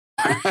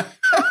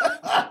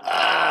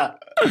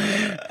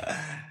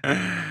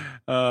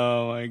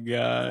Oh my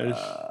gosh.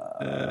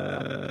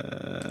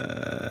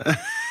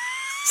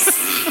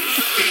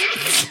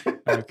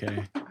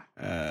 Okay.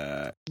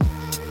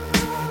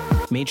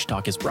 Mage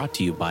Talk is brought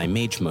to you by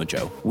Mage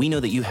Mojo. We know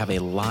that you have a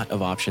lot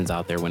of options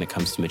out there when it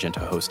comes to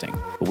Magento hosting,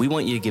 but we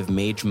want you to give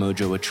Mage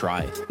Mojo a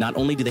try. Not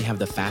only do they have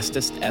the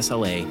fastest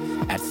SLA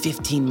at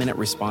 15-minute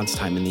response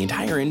time in the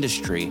entire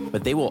industry,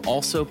 but they will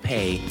also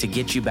pay to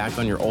get you back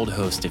on your old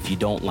host if you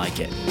don't like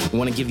it. We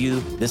want to give you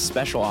this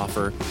special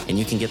offer, and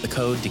you can get the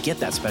code to get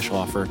that special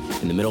offer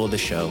in the middle of the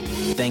show.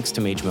 Thanks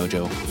to Mage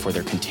Mojo for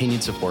their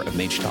continued support of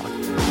Mage Talk.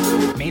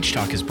 Mage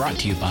Talk is brought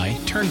to you by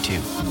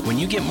Turn2. When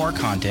you get more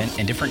content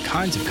and different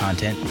kinds of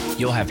content,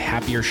 you'll have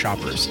happier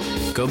shoppers.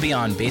 Go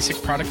beyond basic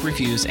product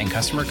reviews and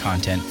customer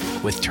content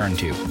with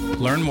Turn2.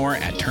 Learn more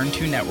at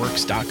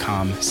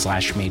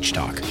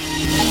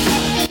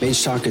turn2networks.com/MageTalk.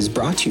 Mage Talk is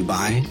brought to you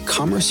by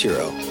Commerce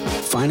Hero.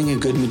 Finding a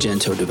good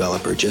Magento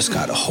developer just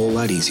got a whole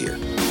lot easier.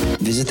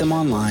 Visit them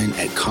online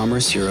at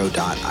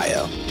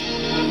commercehero.io.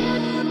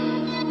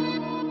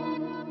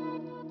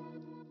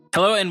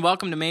 Hello and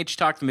welcome to Mage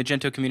Talk, the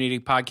Magento Community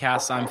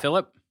Podcast. I'm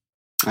Philip.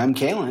 I'm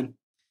Kalen.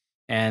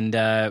 And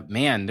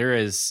man, there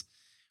is...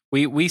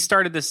 We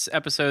started this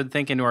episode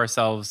thinking to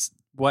ourselves,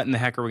 what in the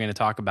heck are we going to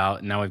talk about?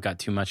 And now we've got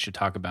too much to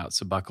talk about,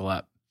 so buckle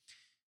up.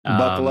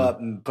 Buckle up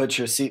and put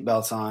your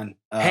seatbelts on.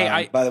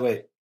 Hey, by the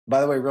way,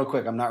 real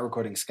quick, I'm not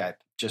recording Skype,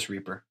 just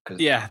Reaper.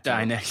 Yeah,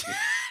 I know.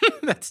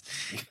 That's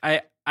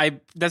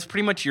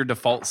pretty much your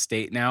default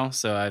state now.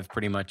 So I've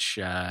pretty much.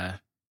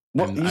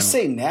 You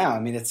say now?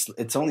 I mean,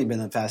 it's only been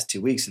the past 2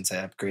 weeks since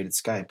I upgraded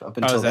Skype. Up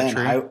until then,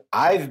 true?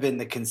 I've been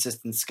the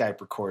consistent Skype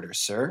recorder,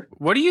 sir.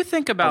 What do you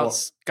think about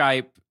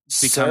Skype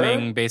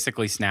becoming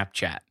basically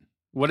Snapchat?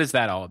 What is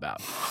that all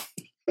about?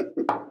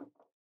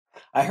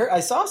 I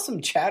saw some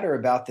chatter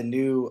about the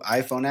new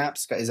iPhone app.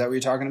 Is that what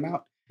you're talking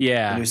about?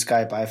 Yeah, the new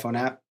Skype iPhone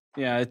app.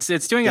 Yeah, it's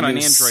doing it on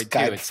Android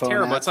Skype too. It's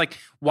terrible. App. It's like,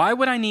 why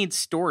would I need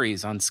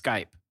stories on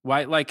Skype?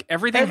 Why? Like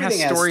everything has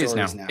stories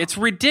now. It's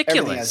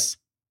ridiculous.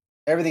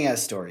 Everything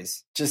has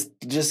stories.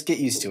 Just get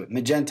used to it.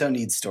 Magento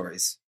needs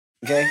stories.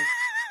 Okay,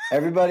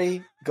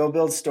 everybody, go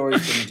build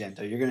stories for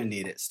Magento. You're gonna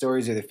need it.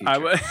 Stories are the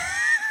future.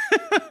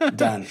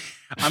 Done.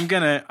 I'm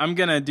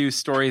gonna do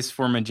stories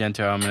for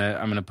Magento.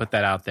 I'm gonna put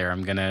that out there.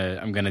 I'm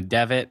gonna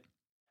dev it.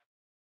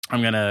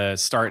 I'm gonna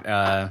start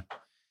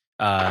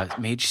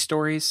Mage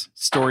Stories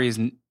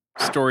Gento.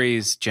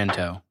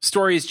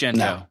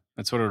 No.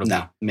 That's what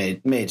it'll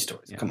be. Mage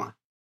Stories. Yeah. Come on.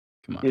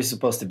 Come on. You're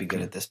supposed to be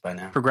good at this by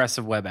now.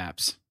 Progressive web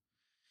apps.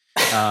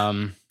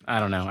 I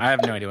don't know. I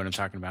have no idea what I'm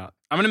talking about.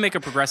 I'm going to make a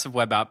progressive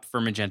web app for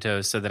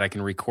Magento so that I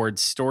can record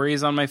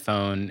stories on my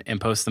phone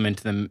and post them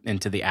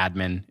into the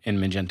admin in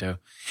Magento.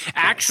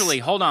 Actually,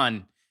 hold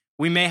on.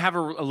 We may have a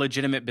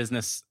legitimate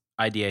business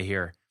idea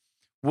here.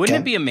 Wouldn't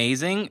it be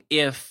amazing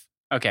if...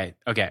 Okay.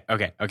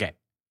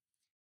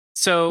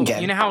 So,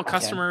 you know how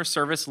customer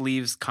service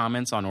leaves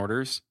comments on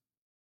orders?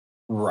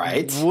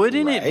 Right.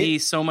 Wouldn't it be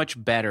so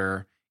much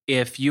better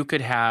if you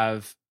could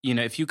have,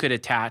 if you could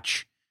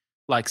attach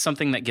like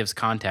something that gives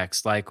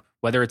context, like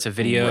whether it's a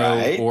video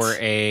or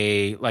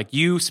like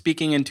you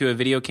speaking into a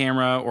video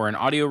camera or an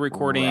audio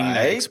recording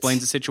that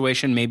explains the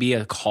situation, maybe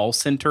a call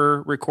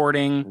center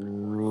recording,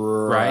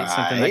 right?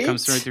 Something that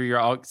comes through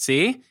your,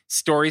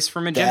 stories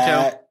for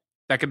Magento.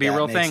 That could be a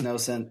real thing. No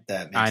sense.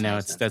 I know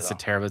it's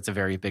a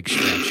very big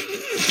stretch.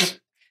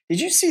 Did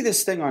you see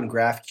this thing on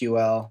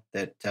GraphQL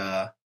that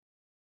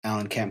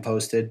Alan Kemp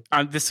posted?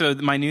 So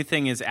my new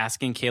thing is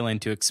asking Kalen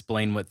to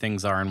explain what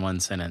things are in one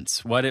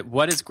sentence. What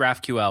is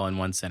GraphQL in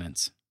one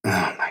sentence?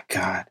 Oh my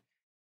God.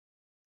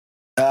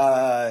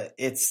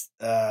 It's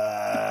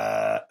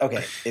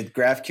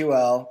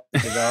GraphQL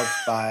developed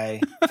by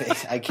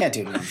I can't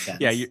do it in one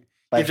sentence. Yeah, you're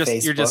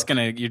just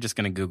gonna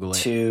Google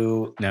it.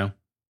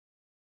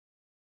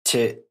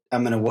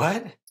 I'm gonna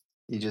what?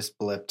 You just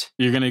blipped.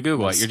 You're gonna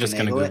Google it. You're just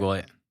gonna Google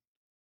it.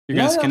 You're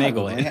gonna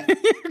skinagle it.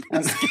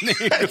 I'm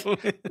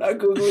not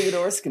Googling it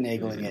or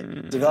skinagling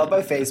it. Developed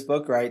by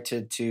Facebook, right?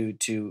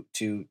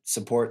 To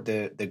support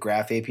the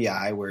Graph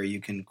API, where you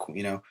can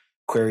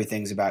query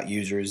things about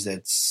users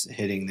that's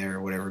hitting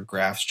their whatever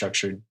graph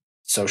structured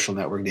social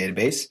network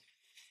database,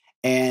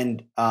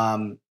 and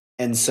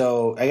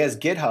so I guess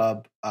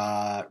GitHub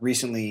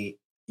recently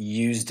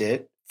used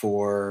it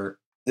for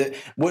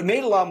what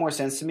made a lot more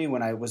sense to me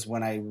when I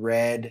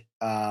read.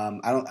 I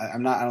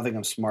don't think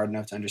I'm smart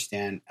enough to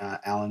understand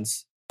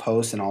Alan's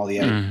post and all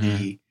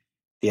the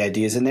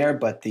ideas in there,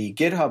 but the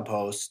GitHub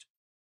post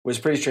was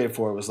pretty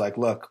straightforward. It was like,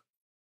 look,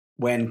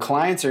 when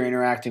clients are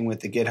interacting with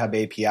the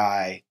GitHub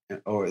API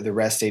or the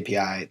REST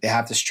API, they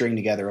have to string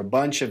together a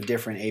bunch of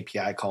different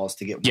API calls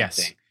to get one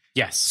thing.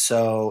 Yes.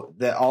 So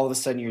that all of a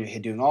sudden you're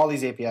doing all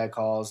these API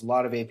calls, a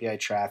lot of API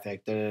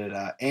traffic,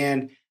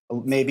 and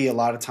maybe a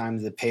lot of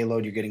times the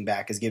payload you're getting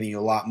back is giving you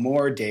a lot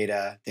more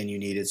data than you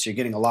needed. So you're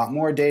getting a lot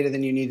more data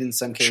than you need in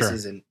some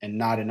cases, and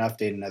not enough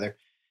data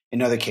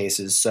in other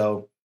cases.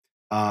 So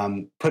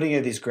putting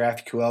in these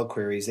GraphQL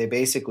queries, they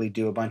basically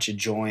do a bunch of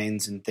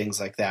joins and things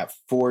like that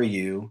for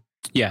you.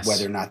 Yes.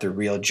 Whether or not they're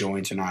real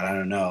joins or not, I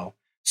don't know.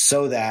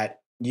 So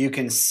that you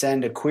can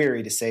send a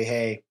query to say,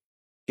 hey,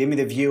 give me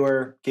the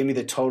viewer, give me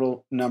the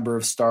total number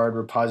of starred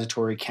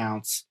repository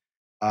counts,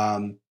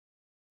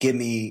 give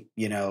me,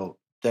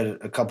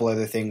 a couple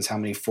other things, how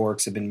many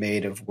forks have been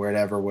made of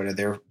whatever, what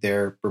are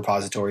their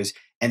repositories,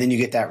 and then you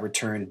get that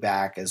returned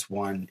back as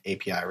one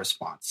API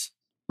response.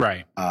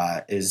 Right.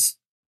 Is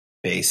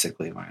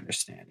basically my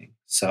understanding.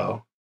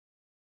 So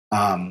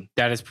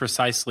that is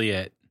precisely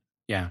it.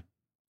 Yeah.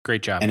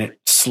 Great job. And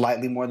it's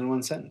slightly more than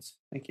one sentence.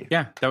 Thank you.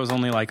 Yeah. That was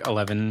only like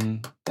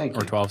 11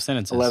 or 12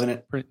 sentences. 11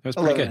 it was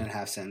pretty good. and a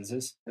half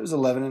sentences. It was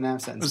 11 and a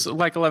half sentences. It was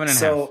like 11 and a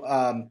half.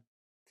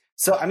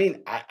 So, I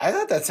mean, I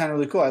thought that sounded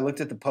really cool. I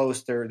looked at the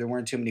post. There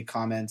weren't too many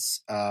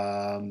comments.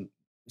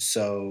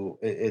 So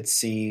it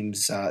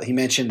seems he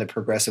mentioned the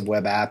progressive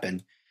web app,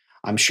 and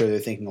I'm sure they're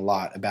thinking a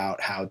lot about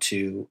how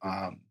to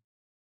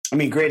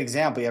great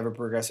example. You have a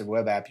progressive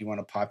web app. You want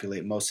to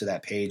populate most of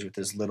that page with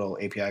as little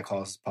API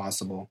calls as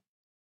possible.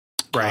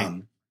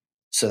 Right.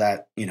 So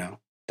that,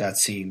 that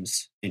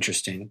seems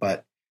interesting.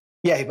 But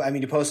yeah, he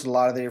posted a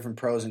lot of the different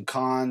pros and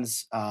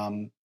cons,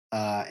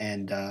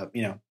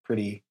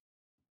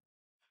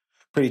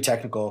 pretty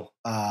technical.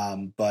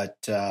 But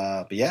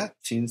yeah,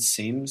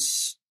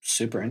 seems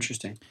super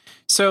interesting.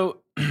 So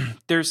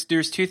there's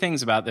two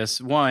things about this.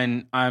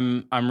 One,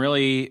 I'm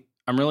really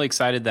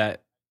excited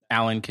that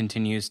Alan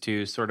continues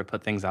to sort of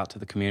put things out to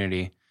the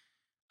community.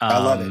 I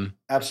love it.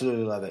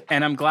 Absolutely love it.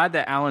 And I'm glad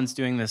that Alan's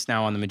doing this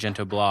now on the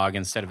Magento blog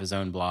instead of his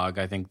own blog.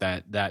 I think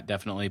that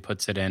definitely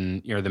puts it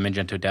in, the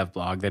Magento dev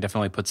blog. That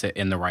definitely puts it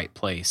in the right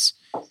place.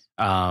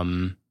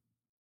 Don't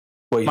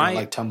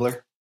like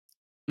Tumblr?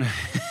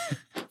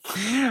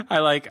 I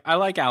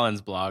like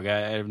Alan's blog.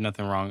 I have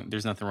nothing wrong.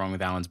 There's nothing wrong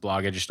with Alan's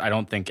blog. I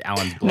don't think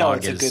Alan's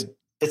blog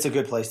it's a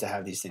good place to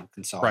have these things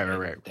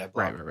consolidated.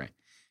 Right.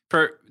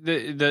 For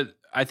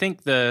I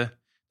think the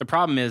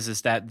problem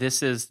is that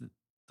this is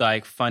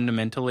like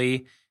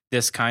fundamentally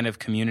this kind of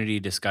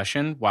community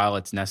discussion, while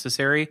it's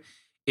necessary,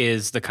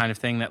 is the kind of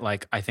thing that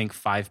like I think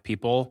 5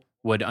 people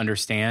would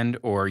understand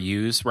or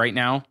use right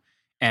now.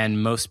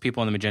 And most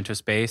people in the Magento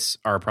space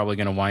are probably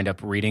going to wind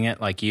up reading it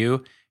like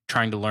you,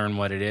 trying to learn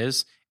what it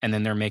is, and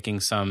then they're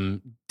making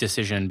some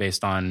decision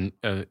based on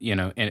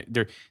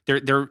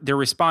they're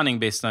responding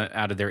based on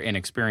out of their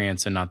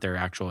inexperience and not their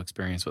actual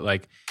experience. But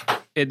like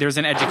there's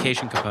an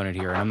education component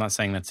here, and I'm not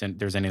saying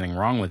there's anything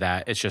wrong with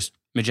that. It's just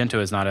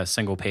Magento is not a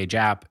single page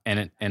app,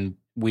 and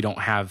we don't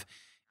have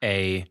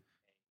we're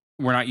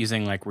not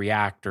using like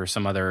React or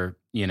some other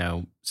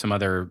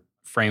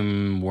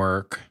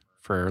framework,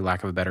 for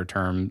lack of a better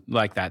term,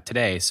 like that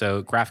today.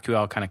 So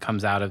GraphQL kind of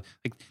comes out of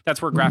like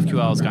that's where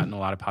GraphQL has gotten a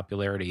lot of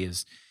popularity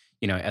is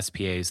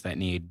SPAs that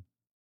need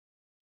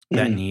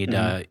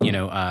a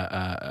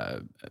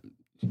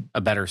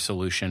better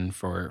solution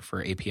for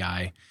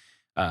API.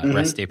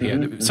 REST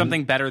API,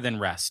 something better than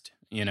REST.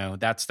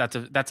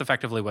 That's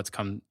effectively what's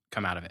come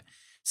out of it.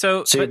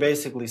 So you're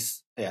basically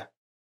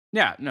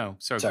no.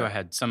 So go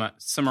ahead.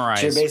 Summarize.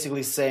 So you're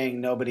basically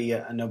saying nobody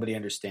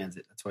understands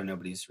it. That's why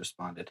nobody's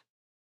responded.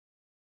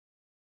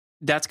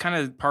 That's kind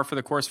of par for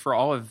the course for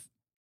all of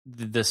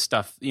this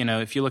stuff.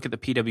 If you look at the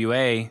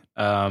PWA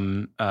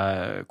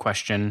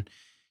question,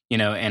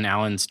 and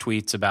Alan's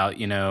tweets about,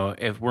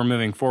 if we're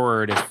moving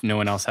forward, if no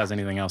one else has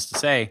anything else to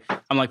say,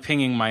 I'm like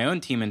pinging my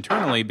own team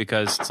internally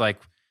because it's like,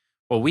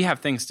 well, we have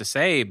things to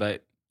say,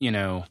 but,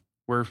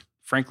 we're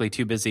frankly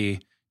too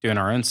busy doing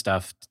our own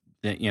stuff.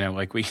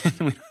 Like we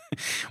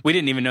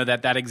didn't even know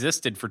that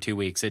existed for 2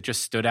 weeks. It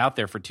just stood out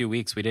there for 2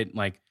 weeks. We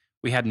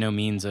had no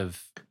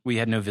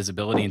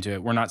visibility into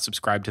it. We're not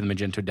subscribed to the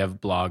Magento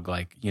dev blog,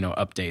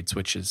 updates,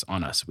 which is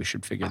on us. We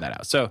should figure that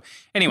out. So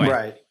anyway,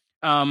 right.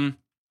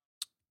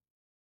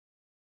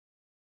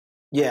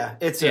 Yeah,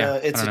 it's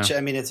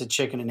a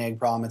chicken and egg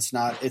problem. It's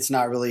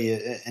not really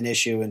an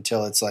issue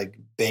until it's like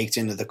baked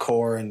into the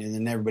core and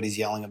then everybody's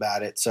yelling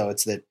about it. So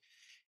it's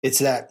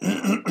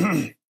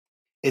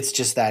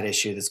just that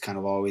issue that's kind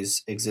of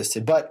always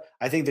existed. But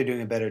I think they're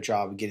doing a better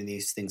job of getting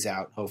these things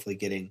out, hopefully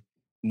getting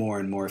more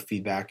and more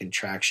feedback and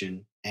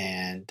traction.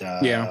 And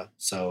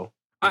so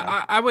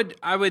I would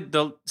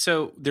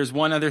so there's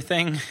one other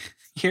thing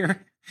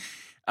here.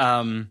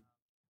 The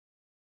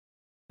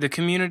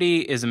community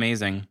is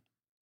amazing.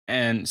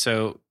 And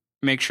so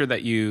make sure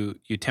that you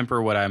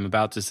temper what I'm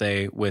about to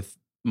say with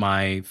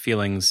my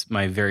feelings,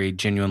 my very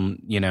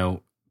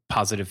genuine,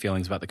 positive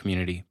feelings about the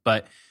community.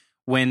 But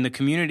when the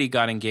community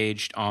got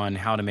engaged on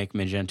how to make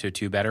Magento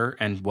 2 better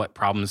and what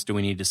problems do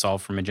we need to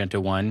solve for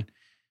Magento 1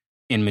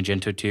 in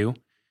Magento 2,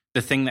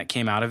 the thing that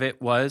came out of it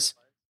was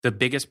the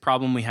biggest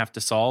problem we have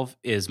to solve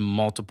is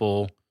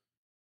multiple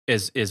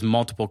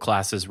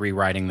classes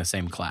rewriting the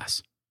same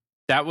class.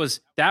 That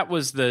was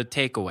the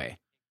takeaway.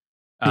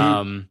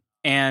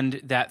 And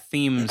that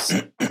themes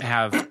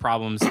have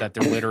problems that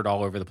they're littered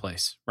all over the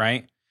place,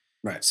 right?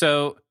 Right.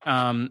 So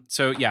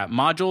yeah,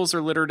 modules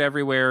are littered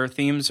everywhere.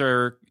 Themes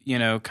are,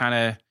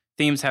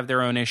 themes have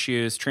their own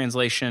issues.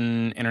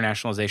 Translation,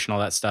 internationalization, all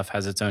that stuff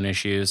has its own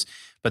issues.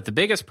 But the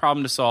biggest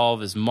problem to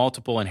solve is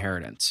multiple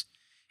inheritance.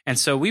 And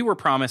so we were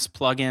promised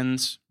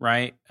plugins,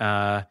 right?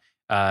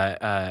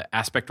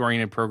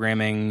 Aspect-oriented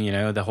programming,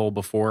 the whole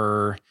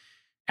before,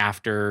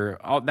 after,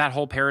 all that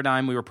whole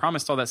paradigm. We were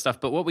promised all that stuff.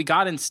 But what we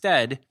got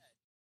instead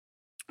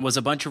was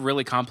a bunch of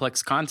really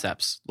complex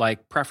concepts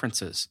like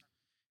preferences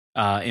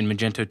in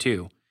Magento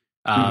 2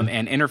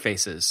 and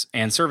interfaces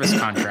and service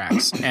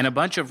contracts and a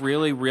bunch of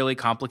really, really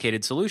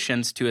complicated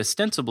solutions to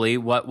ostensibly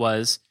what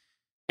was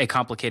a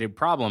complicated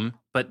problem.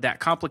 But that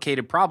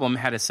complicated problem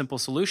had a simple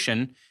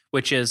solution,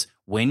 which is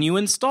when you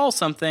install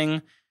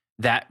something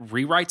that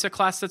rewrites a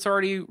class that's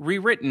already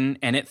rewritten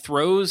and it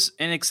throws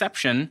an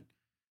exception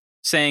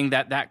saying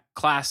that that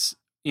class,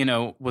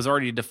 was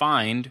already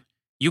defined,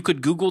 you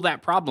could Google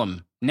that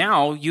problem.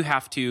 Now you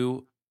have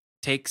to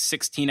take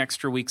 16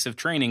 extra weeks of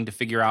training to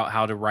figure out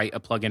how to write a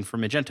plugin for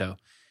Magento.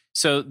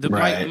 So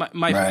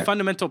my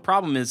fundamental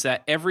problem is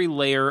that every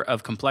layer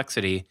of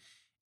complexity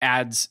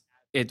adds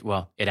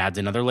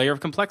another layer of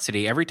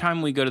complexity. Every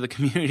time we go to the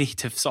community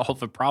to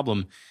solve a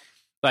problem,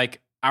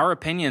 like our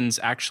opinions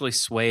actually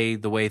sway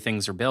the way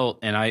things are built.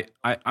 And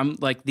I'm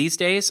like, these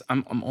days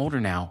I'm older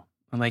now.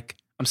 I'm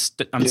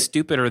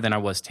stupider than I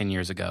was 10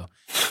 years ago.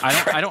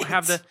 I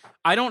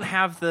don't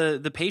have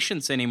the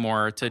patience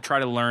anymore to try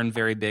to learn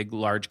very big,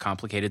 large,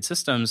 complicated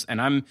systems. And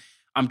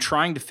I'm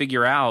trying to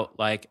figure out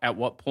like at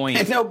what point.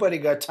 And nobody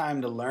got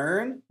time to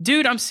learn.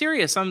 Dude, I'm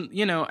serious. And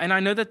I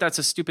know that that's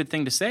a stupid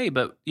thing to say,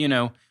 but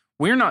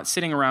we're not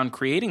sitting around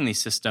creating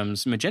these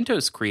systems.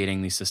 Magento's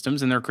creating these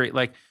systems, and they're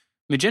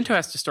Magento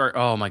has to start.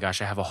 Oh my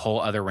gosh, I have a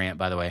whole other rant,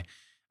 by the way.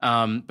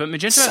 But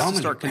Magento has to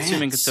start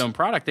consuming its own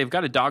product. They've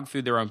got to dog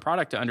food their own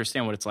product to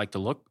understand what it's like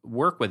to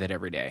work with it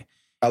every day.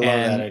 I love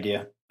that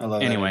idea. That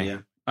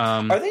idea.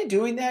 Are they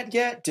doing that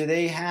yet? Do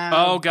they have?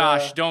 Oh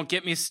gosh, don't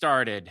get me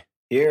started.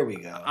 Here we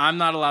go. I'm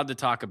not allowed to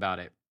talk about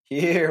it.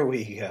 Here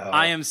we go.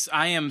 I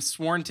am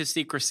sworn to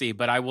secrecy,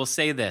 but I will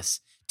say this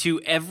to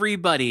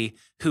everybody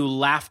who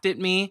laughed at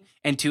me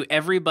and to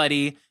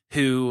everybody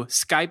who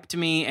Skyped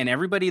me and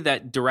everybody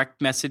that direct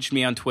messaged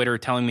me on Twitter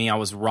telling me I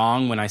was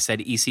wrong when I said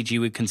ECG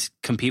would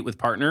compete with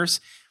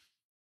partners.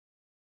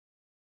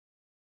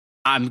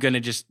 I'm going to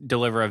just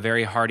deliver a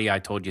very hearty I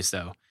told you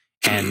so.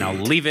 And I'll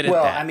leave it at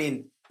that. Well, I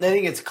mean, I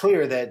think it's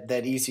clear that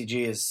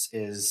ECG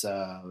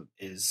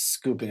is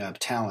scooping up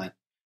talent.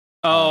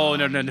 Oh,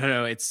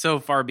 no. It's so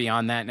far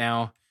beyond that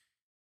now.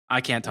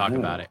 I can't talk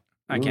about it.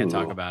 I can't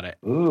talk about it.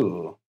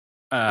 Ooh.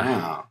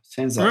 Wow.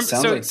 Sounds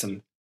like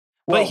some...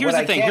 Well, here's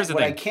the thing.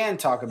 What I can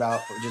talk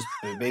about, just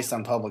based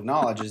on public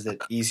knowledge, is that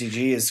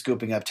ECG is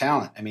scooping up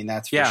talent. I mean,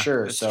 that's for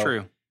sure. That's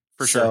true.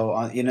 For sure. So,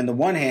 on the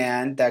one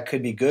hand, that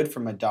could be good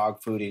from a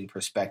dog fooding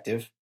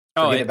perspective.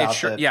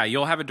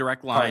 You'll have a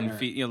direct line.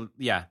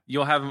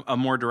 You'll have a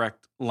more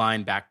direct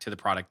line back to the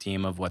product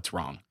team of what's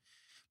wrong.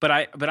 But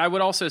I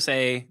would also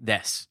say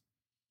this: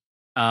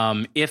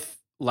 if,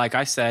 like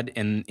I said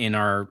in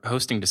our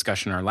hosting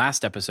discussion, our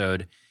last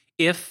episode,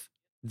 if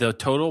the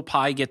total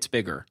pie gets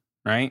bigger.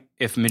 Right?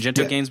 If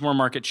Magento gains more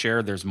market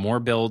share, there's more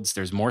builds,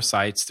 there's more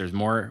sites, there's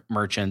more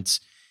merchants.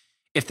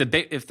 If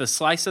the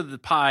slice of the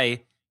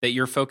pie that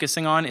you're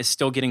focusing on is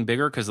still getting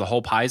bigger because the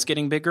whole pie is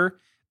getting bigger,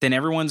 then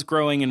everyone's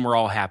growing and we're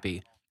all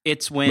happy.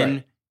 It's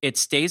when it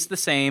stays the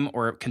same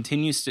or it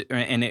continues to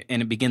and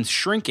it begins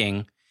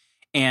shrinking,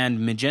 and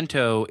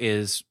Magento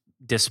is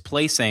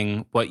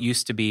displacing what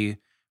used to be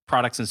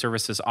products and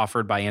services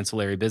offered by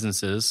ancillary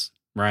businesses,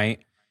 right?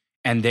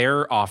 And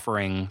they're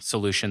offering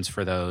solutions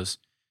for those.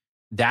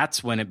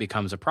 That's when it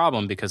becomes a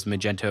problem because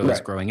Magento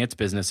is growing its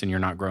business and you're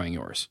not growing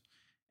yours.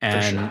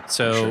 And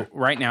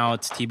right now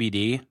it's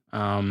TBD.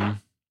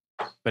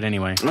 But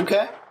anyway.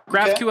 Okay.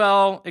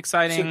 GraphQL,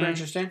 exciting. Super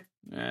interesting.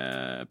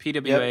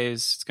 PWAs,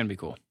 it's going to be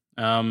cool.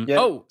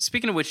 Oh,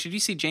 speaking of which, did you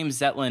see James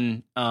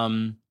Zetlin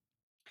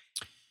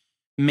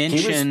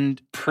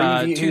mentioned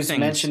two things?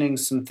 Mentioning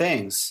some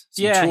things.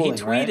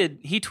 Tooling,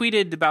 he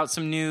tweeted about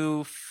some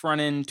new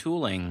front-end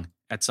tooling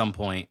at some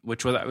point,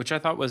 which I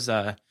thought was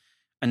a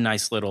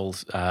nice little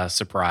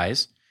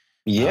surprise.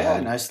 Yeah,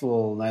 nice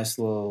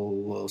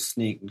little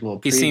sneak, little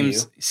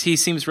preview. He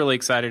seems really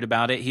excited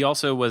about it. He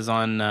also was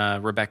on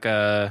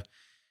Rebecca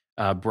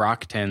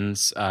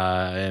Brockton's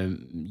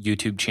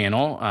YouTube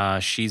channel.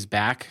 She's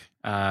back.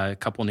 A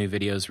couple new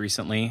videos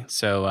recently.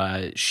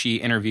 So she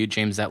interviewed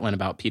James Zetlin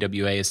about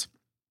PWAs,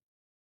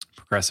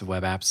 progressive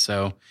web apps.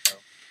 So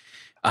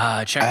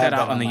check that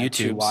out on the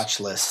YouTube watch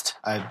list.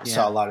 I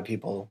saw a lot of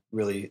people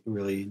really,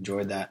 really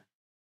enjoyed that.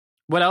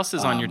 What else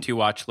is on your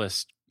to-watch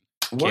list,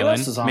 What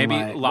else is on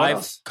Maybe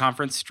live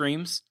conference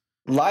streams?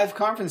 Live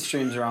conference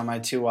streams are on my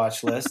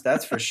to-watch list,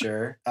 that's for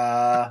sure.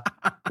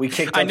 We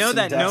kicked I know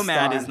that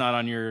Nomad is not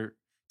on your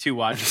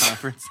to-watch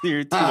conference,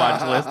 your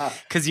to-watch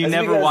list, because you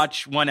never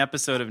watch one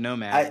episode of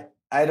Nomad.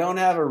 I don't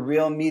have a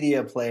real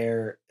media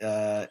player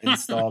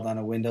installed on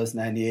a Windows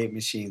 98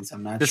 machine, so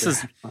I'm not sure.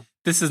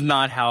 This is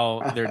not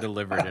how they're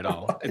delivered at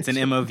all. It's an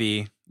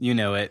MOV. You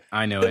know it.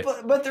 I know it.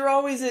 But they're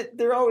always at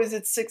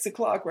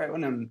 6:00, right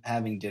when I'm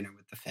having dinner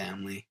with the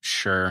family.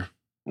 Sure.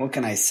 What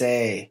can I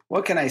say?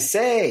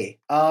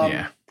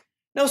 Yeah.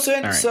 No, so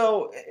right.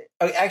 so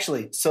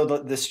actually, so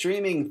the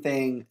streaming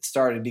thing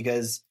started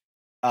because,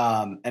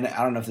 and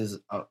I don't know if this is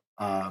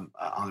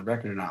on the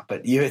record or not,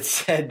 but you had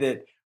said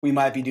that we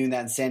might be doing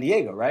that in San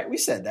Diego, right? We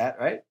said that,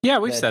 right? Yeah,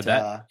 we've said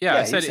that.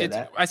 I said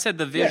that. I said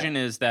the vision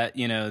is that,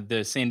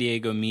 the San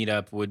Diego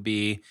meetup would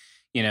be,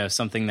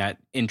 something that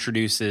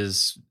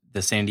introduces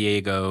the San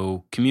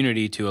Diego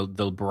community to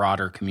the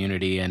broader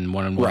community, and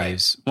one of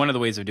the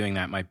ways of doing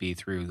that might be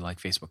through like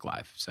Facebook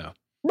Live. So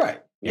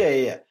right,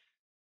 yeah.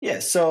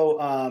 So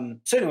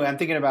anyway, I'm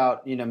thinking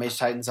about Mage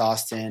Titans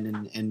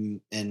Austin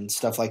and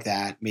stuff like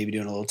that. Maybe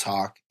doing a little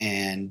talk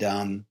and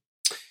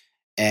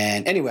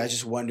anyway, I was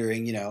just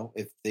wondering,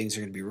 if things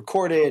are going to be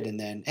recorded, and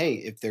then hey,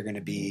 if they're going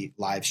to be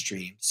live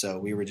streamed. So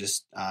we were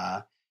just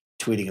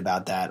tweeting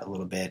about that a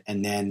little bit,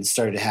 and then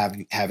started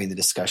having the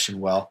discussion.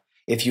 Well,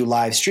 if you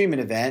live stream an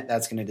event,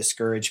 that's going to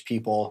discourage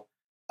people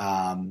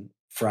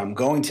from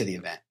going to the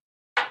event.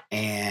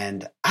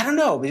 And I don't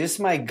know, but just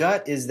my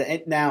gut is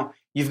that now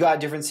you've got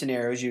different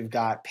scenarios. You've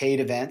got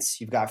paid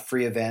events, you've got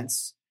free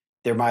events.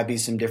 There might be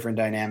some different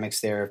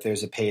dynamics there if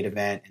there's a paid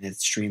event and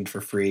it's streamed for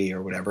free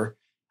or whatever.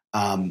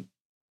 And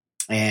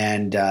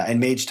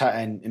Mage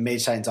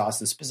Titans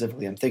Austin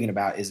specifically, I'm thinking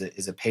about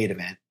is a paid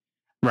event.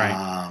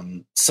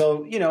 Right.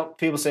 So,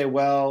 people say,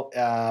 well,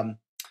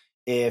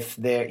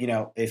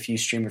 if you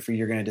stream it free,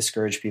 you're going to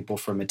discourage people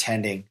from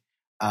attending.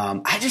 I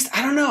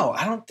don't know.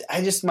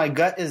 My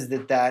gut is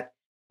that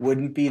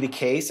wouldn't be the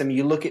case. I mean,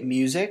 you look at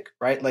music,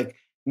 right? Like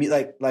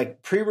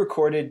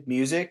pre-recorded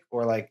music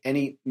or like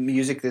any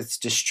music that's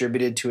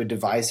distributed to a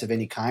device of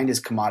any kind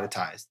is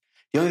commoditized.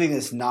 The only thing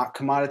that's not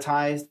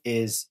commoditized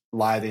is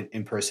live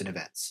in-person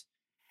events.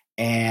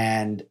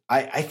 And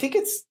I think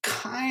it's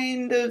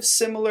kind of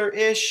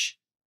similar-ish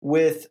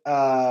with,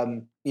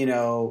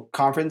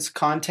 conference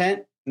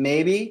content,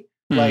 maybe.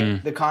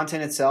 Like the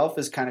content itself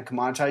is kind of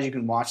commoditized. You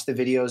can watch the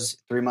videos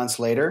 3 months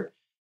later.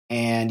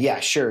 And yeah,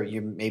 sure,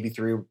 you're maybe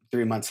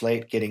three months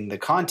late getting the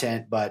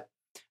content, but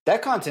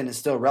that content is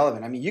still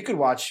relevant. I mean, you could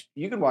watch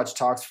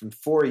talks from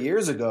 4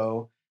 years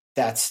ago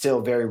that's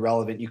still very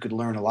relevant. You could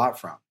learn a lot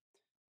from.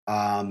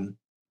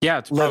 Yeah,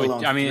 it's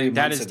probably, I mean,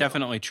 that is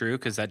definitely true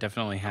because that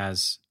definitely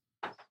has,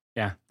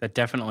 right?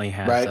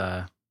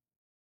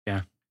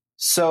 Yeah.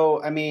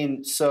 So, I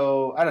mean,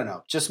 I don't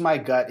know. Just my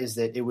gut is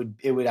that it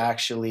would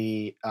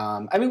actually,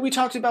 I mean, we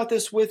talked about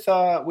this with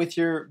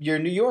your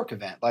New York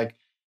event. Like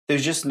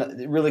there's just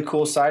really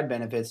cool side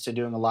benefits to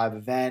doing a live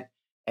event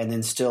and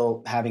then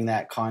still having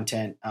that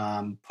content,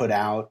 put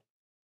out.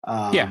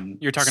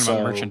 You're talking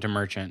about merchant to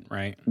merchant,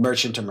 right?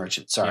 Merchant to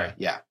merchant. Sorry.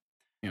 Yeah.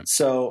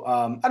 So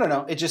I don't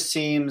know. It just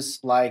seems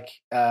like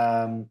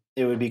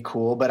it would be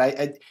cool, but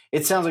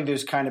it sounds like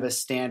there's kind of a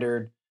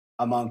standard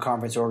among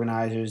conference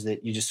organizers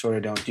that you just sort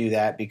of don't do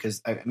that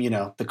because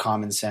the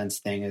common sense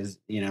thing is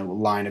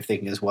line of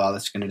thinking as well.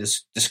 That's going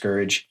to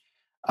discourage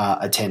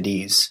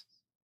attendees.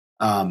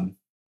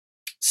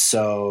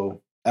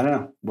 So I don't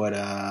know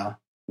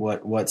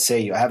what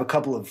say you. I have a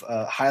couple of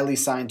highly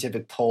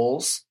scientific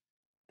polls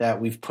that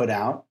we've put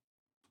out.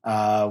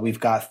 We've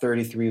got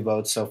 33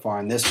 votes so far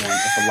on this one.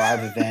 If a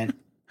live event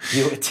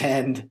you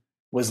attend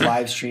was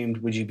live streamed,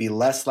 would you be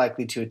less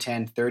likely to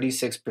attend?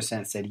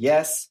 36% said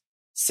yes.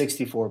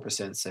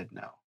 64% said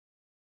no.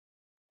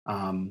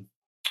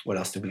 What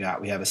else do we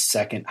got? We have a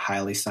second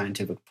highly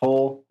scientific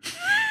poll.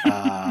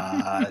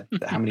 How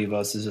many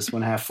votes does this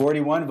one have?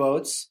 41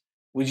 votes.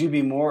 Would you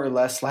be more or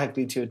less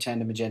likely to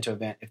attend a Magento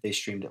event if they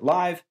streamed it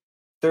live?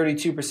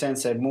 32%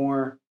 said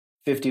more.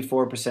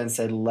 54%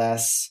 said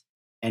less.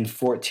 And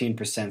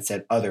 14%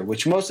 said other,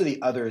 which most of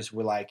the others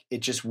were like, it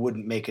just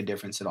wouldn't make a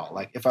difference at all.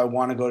 Like if I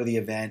want to go to the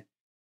event,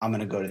 I'm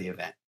going to go to the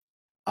event.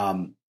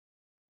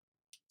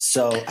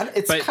 So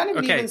it's kind of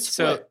an even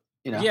split,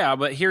 Yeah,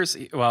 but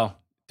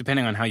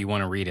depending on how you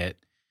want to read it,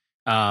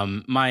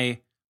 my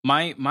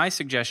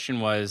suggestion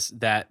was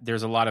that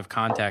there's a lot of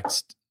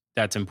context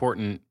that's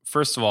important.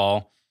 First of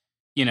all,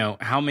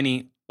 how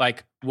many,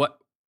 like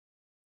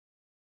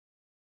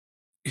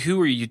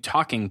who are you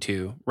talking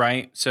to,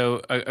 right?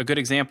 So a good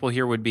example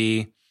here would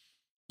be,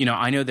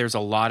 I know there's a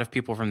lot of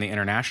people from the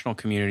international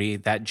community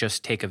that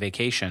just take a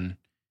vacation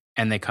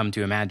and they come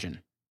to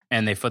Imagine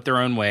and they foot their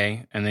own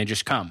way and they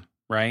just come,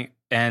 right?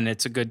 And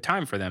it's a good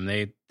time for them.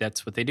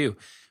 That's what they do.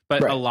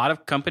 But a lot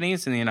of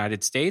companies in the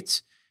United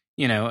States,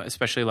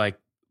 especially like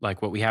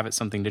what we have at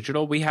Something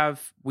Digital, we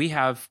have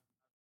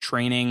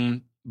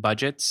training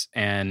budgets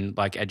and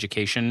like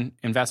education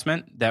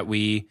investment that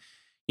we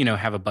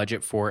have a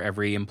budget for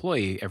every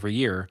employee every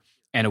year,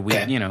 and a week,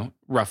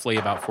 roughly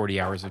about 40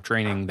 hours of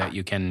training that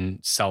you can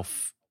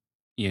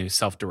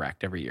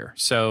self-direct every year.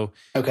 So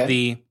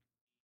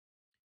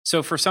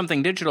so for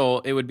Something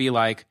Digital, it would be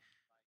like,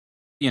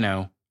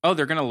 they're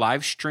going to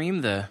live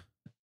stream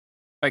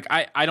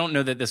I don't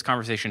know that this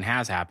conversation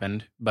has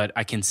happened, but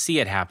I can see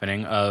it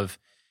happening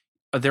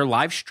they're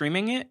live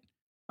streaming it.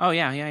 Oh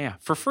yeah.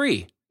 For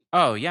free.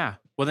 Oh yeah.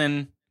 Well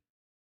then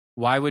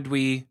why would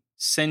we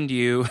send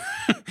you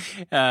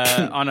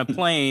on a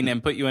plane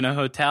and put you in a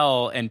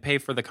hotel and pay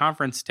for the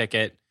conference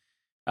ticket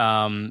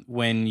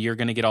when you're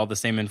going to get all the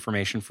same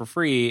information for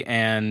free.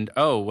 And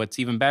what's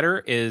even better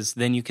is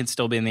then you can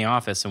still be in the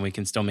office and we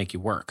can still make you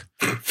work.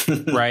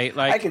 Right?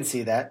 Like I can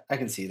see that.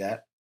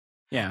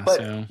 Yeah.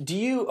 But do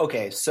you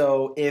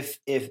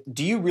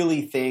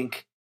really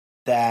think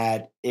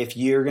that if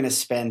you're going to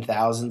spend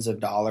thousands of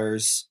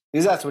dollars,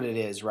 because that's what it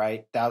is,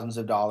 right? Thousands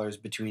of dollars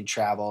between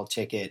travel,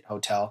 ticket,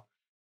 hotel,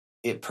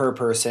 per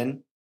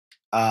person,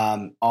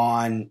 on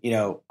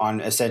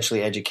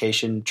essentially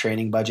education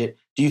training budget.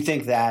 Do you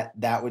think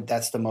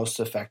that's the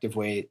most effective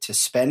way to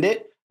spend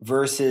it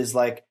versus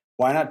like,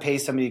 why not pay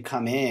somebody to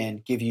come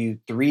in, give you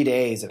 3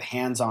 days of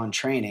hands-on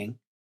training,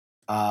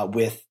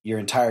 with your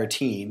entire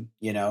team,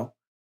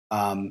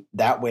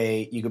 that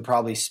way you could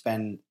probably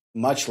spend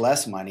much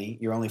less money.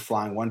 You're only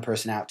flying one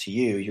person out to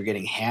you. You're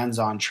getting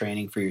hands-on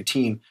training for your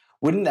team.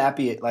 Wouldn't that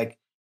be like,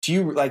 do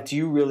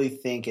you really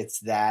think it's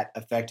that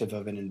effective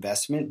of an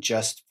investment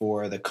just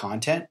for the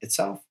content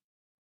itself?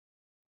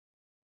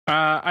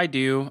 I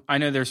do. I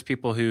know there's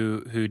people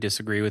who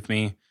disagree with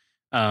me.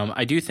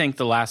 I do think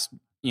the last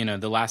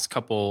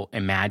couple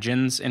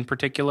Imagines in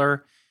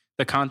particular,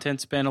 the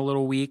content's been a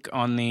little weak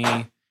on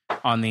the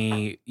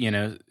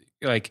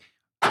like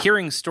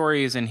hearing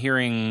stories and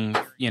hearing,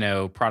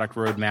 product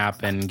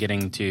roadmap and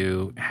getting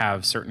to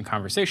have certain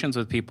conversations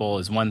with people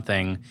is one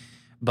thing.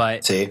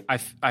 But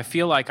I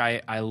feel like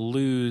I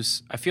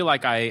feel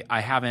like I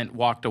haven't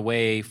walked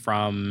away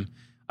from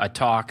a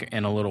talk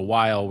in a little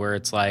while where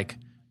it's like,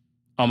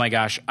 oh my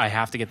gosh, I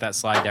have to get that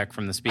slide deck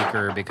from the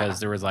speaker because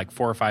there was like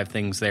 4 or 5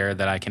 things there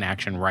that I can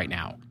action right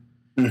now.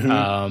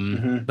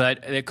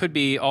 But it could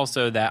be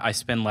also that I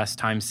spend less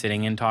time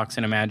sitting in talks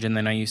in Imagine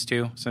than I used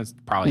to. So it's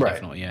probably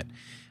definitely it.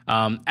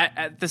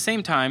 At the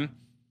same time,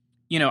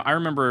 I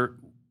remember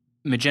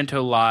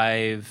Magento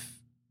Live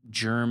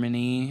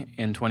Germany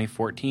in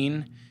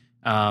 2014.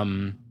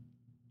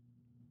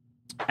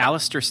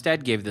 Alistair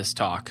Stead gave this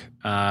talk.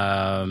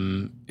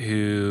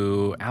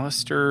 Who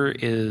Alistair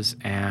is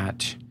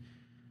at?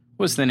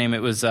 What's the name?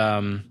 It was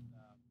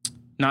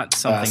not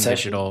something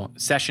digital.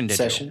 Session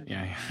Digital.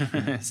 Yeah,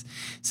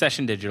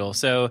 Session Digital.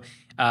 So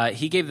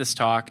he gave this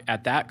talk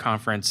at that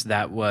conference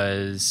that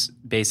was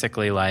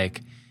basically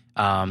like,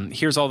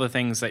 here's all the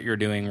things that you're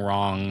doing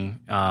wrong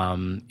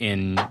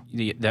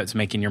that's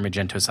making your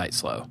Magento site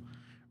slow,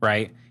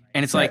 right?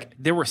 And it's like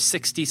there were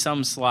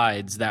 60-some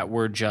slides that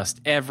were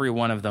just, every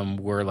one of them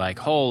were like,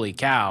 holy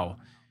cow,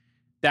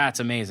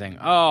 that's amazing.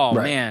 Oh,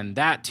 man,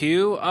 that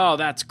too? Oh,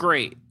 that's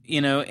great.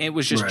 It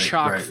was just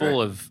chock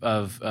full of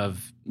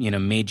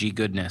Meiji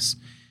goodness.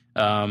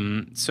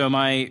 So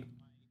I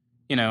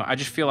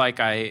just feel like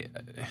I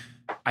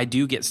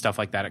do get stuff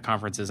like that at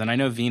conferences. And I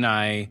know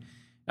Vinay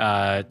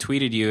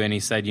tweeted you and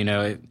he said,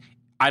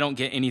 I don't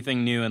get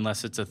anything new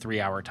unless it's a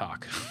 3-hour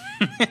talk.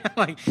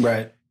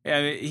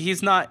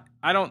 He's not,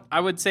 I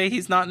would say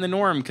he's not in the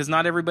norm because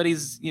not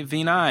everybody's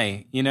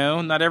Vinay,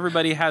 not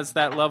everybody has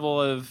that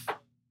level of,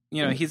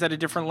 he's at a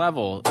different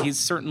level. He's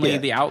certainly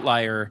the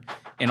outlier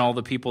in all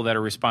the people that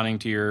are responding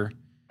to your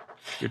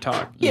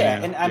talk.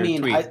 And I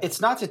mean,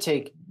 it's not to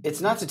take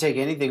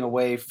anything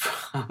away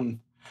from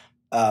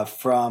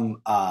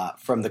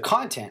the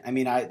content. I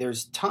mean,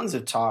 there's tons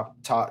of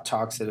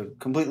talks that have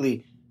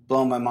completely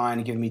blown my mind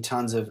and given me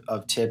tons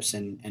of tips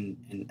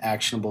and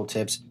actionable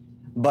tips.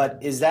 But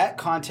is that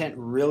content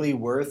really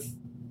worth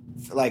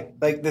like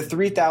the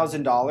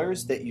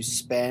 $3,000 that you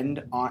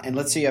spend on? And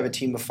let's say you have a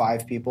team of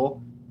 5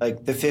 people,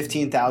 like the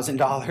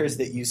 $15,000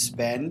 that you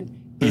spend.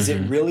 Is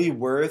it really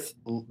worth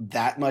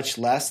that much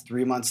less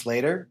 3 months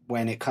later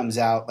when it comes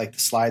out, like the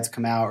slides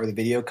come out or the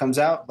video comes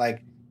out?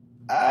 Like,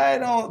 I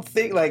don't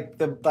think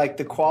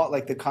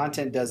the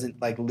content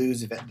doesn't like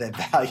lose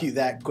that value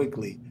that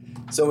quickly.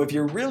 So if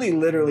you're really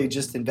literally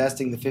just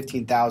investing the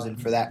 $15,000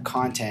 for that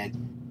content,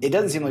 it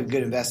doesn't seem like a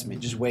good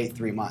investment. Just wait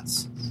 3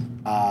 months.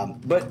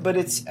 But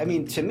it's, I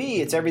mean, to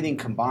me, it's everything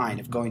combined.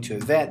 If going to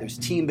an event, there's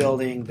team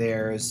building,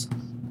 there's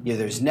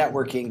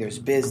networking, there's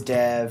biz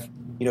dev.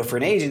 For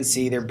an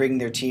agency, they're bringing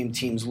their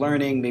teams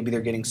learning. Maybe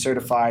they're getting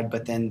certified,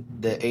 but then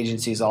the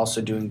agency is also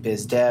doing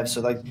biz dev.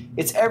 So like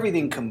it's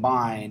everything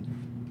combined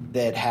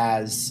that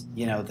has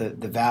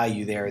the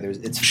value there.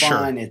 It's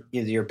fun. Sure.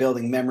 You're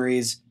building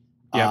memories.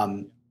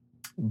 Yep.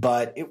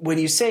 But when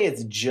you say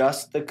it's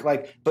just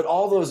but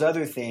all those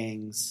other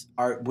things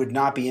would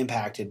not be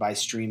impacted by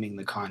streaming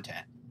the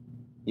content.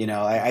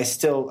 I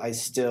still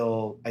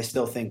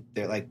think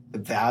that like the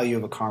value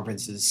of a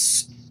conference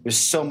is. There's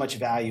so much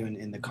value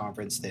in the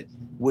conference that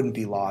wouldn't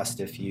be lost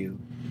if you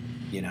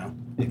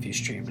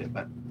streamed it.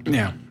 But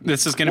yeah,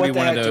 this is going to be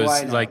one of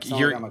those like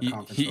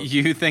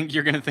you think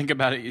you're going to think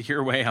about it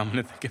your way. I'm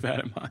going to think about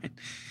it mine.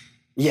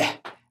 Yeah.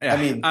 I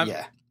mean,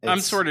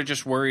 I'm sort of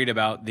just worried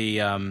about the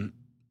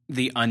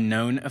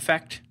unknown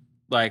effect.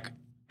 Like,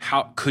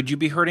 how could you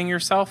be hurting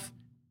yourself?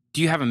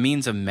 Do you have a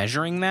means of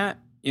measuring that?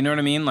 You know what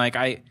I mean? Like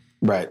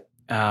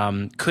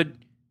could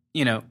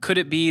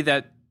it be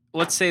that?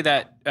 Let's say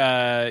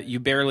that you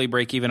barely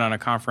break even on a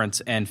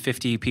conference and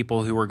 50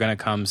 people who were going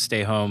to come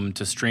stay home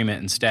to stream it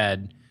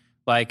instead.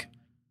 Like,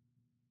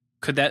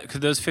 could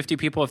those 50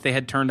 people, if they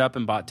had turned up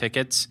and bought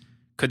tickets,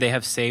 could they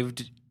have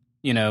saved,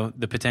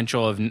 the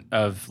potential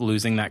of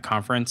losing that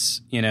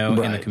conference, in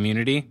the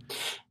community?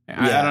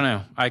 Yeah. I don't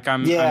know. Like I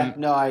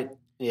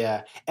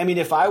mean,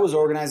 if I was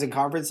organizing a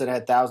conference that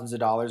had thousands of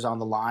dollars on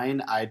the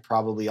line, I'd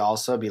probably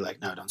also be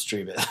like, no, don't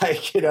stream it.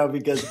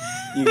 Because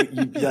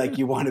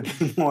you want to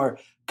be more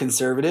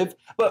conservative.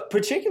 But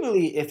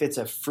particularly if it's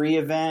a free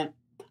event,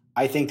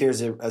 I think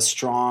there's a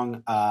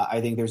strong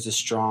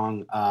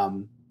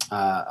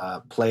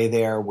play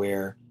there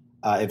where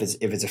if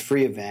it's a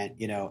free event,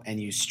 and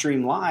you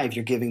stream live,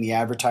 you're giving the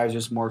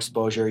advertisers more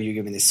exposure, you're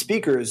giving the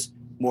speakers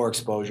more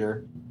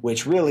exposure,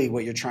 which really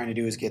what you're trying to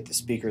do is get the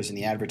speakers and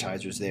the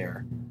advertisers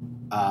there.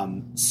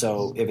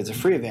 So if it's a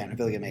free event, I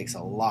feel like it makes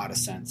a lot of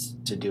sense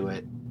to do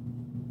it.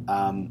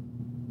 And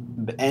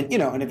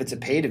if it's a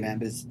paid event,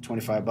 but it's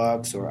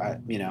 $25 or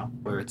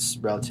where it's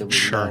relatively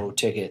low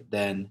ticket,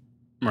 then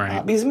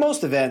right. Because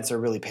most events are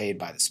really paid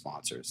by the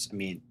sponsors. I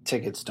mean,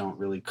 tickets don't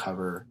really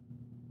cover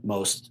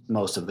most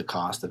of the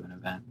cost of an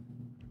event.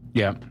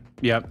 Yep.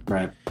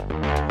 Right.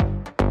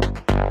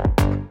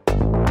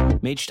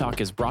 Mage Talk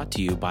is brought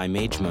to you by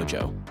Mage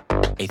Mojo,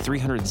 a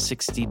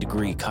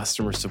 360-degree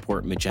customer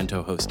support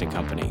Magento hosting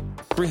company.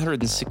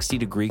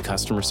 360-degree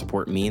customer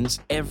support means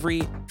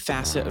every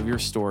facet of your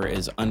store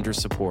is under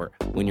support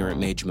when you're at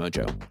Mage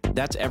Mojo.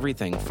 That's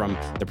everything from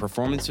the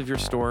performance of your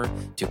store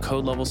to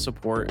code level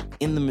support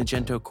in the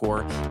Magento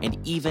core, and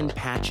even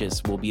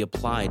patches will be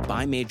applied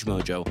by Mage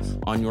Mojo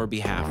on your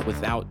behalf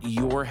without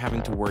your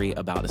having to worry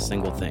about a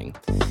single thing.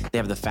 They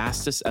have the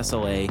fastest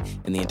SLA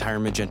in the entire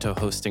Magento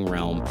hosting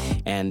realm,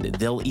 and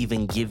they'll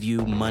even give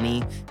you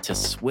money to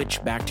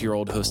switch back to your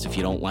old host if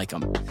you don't like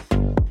them.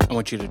 I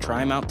want you to try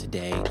them out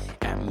today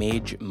at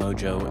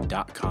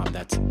magemojo.com.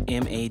 That's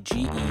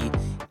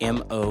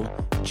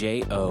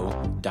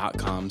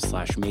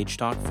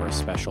magemojo.com/magetalk for a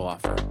special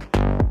offer.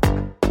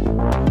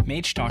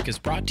 Mage Talk is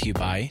brought to you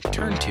by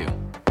Turn2.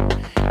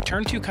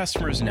 Turn2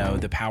 customers know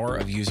the power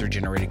of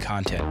user-generated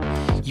content.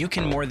 You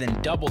can more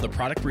than double the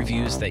product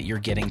reviews that you're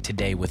getting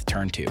today with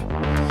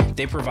Turn2.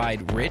 They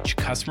provide rich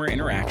customer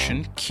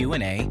interaction,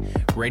 Q&A,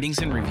 ratings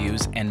and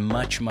reviews, and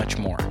much, much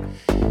more.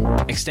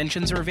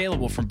 Extensions are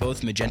available from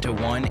both Magento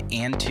 1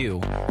 and 2,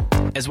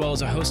 as well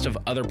as a host of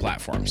other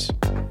platforms.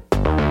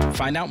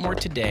 Find out more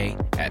today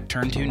at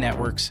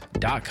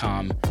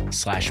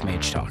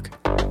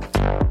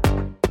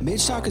turn2networks.com/magetalk.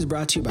 Mage Talk is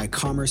brought to you by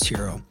Commerce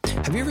Hero.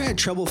 Have you ever had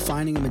trouble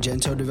finding a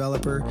Magento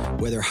developer,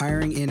 whether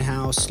hiring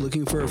in-house,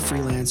 looking for a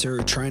freelancer,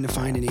 or trying to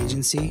find an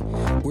agency?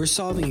 We're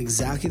solving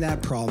exactly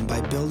that problem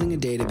by building a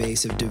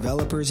database of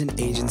developers and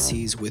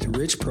agencies with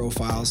rich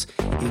profiles,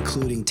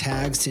 including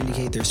tags to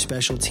indicate their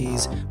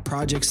specialties,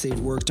 projects they've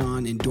worked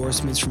on,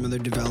 endorsements from other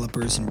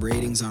developers, and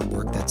ratings on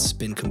work that's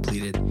been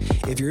completed.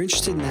 If you're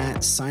interested in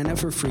that, sign up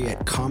for free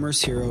at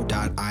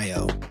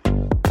commercehero.io.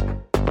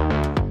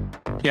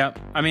 Yeah,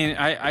 I mean,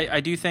 I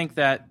do think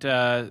that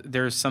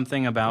there's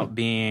something about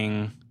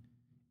being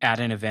at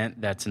an event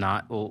that's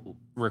not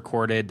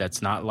recorded,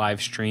 that's not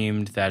live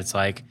streamed, that's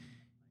like,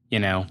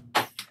 you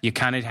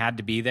kind of had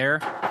to be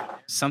there.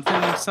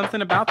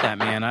 Something about that,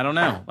 man. I don't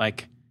know.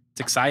 Like,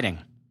 it's exciting.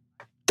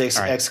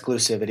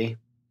 Exclusivity.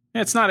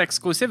 Yeah, it's not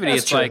exclusivity.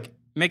 That's it's true. Like,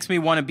 makes me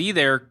want to be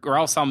there, or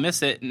else I'll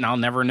miss it and I'll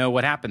never know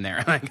what happened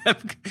there. Like, I'm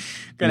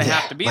going to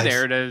have to be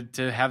there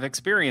to have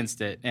experienced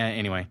it.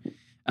 Anyway.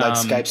 Like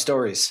Skype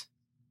stories.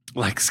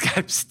 Like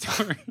Skype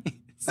stories.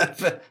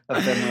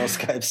 Ephemeral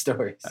Skype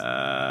stories.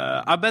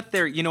 I bet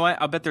there, you know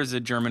what? I bet there's a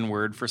German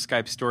word for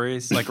Skype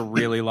stories, like a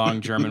really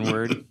long German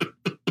word.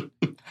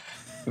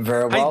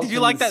 Very well. Did you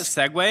like that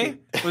segue?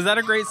 Was that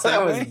a great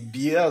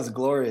segue? That was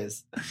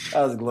glorious.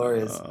 That was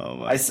glorious. Oh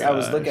my gosh.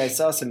 I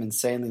saw some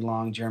insanely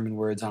long German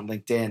words on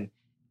LinkedIn,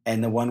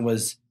 and the one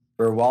was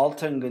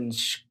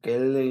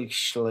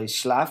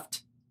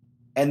Verwaltungsschlaft.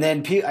 And then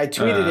I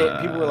tweeted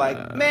it. People were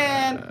like,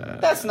 "Man,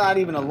 that's not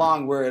even a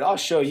long word. I'll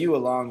show you a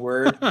long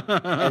word."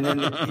 And then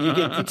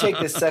you take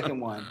this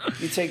second one.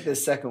 You take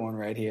this second one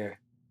right here.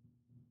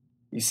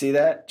 You see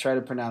that? Try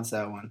to pronounce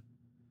that one.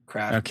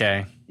 Kraft.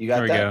 Okay. You got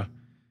that? Here we go.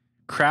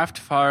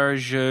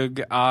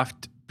 Kraftfahrzeug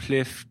oft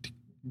plift.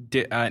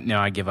 No,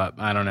 I give up.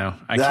 I don't know.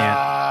 I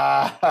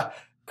can't.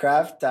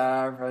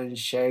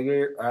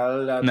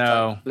 Kraftfahrzeug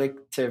no.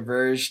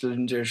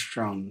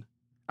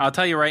 I'll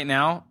tell you right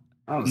now.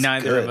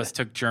 Neither of us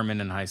took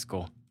German in high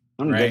school.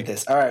 I'm going to get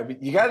this. All right,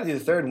 you got to do the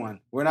third one.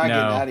 We're not getting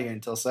out of here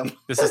until someone.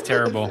 This is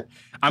terrible.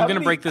 I'm going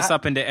to break this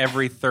up into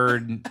every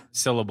third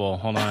syllable.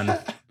 Hold on.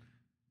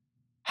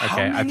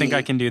 Okay, I think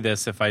I can do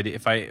this if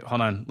I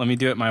hold on. Let me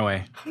do it my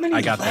way. How many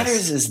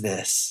letters is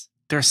this?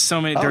 There's so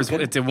many.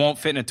 It won't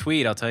fit in a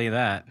tweet. I'll tell you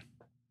that.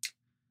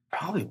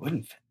 Probably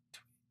wouldn't fit in a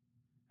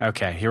tweet.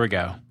 Okay, here we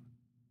go.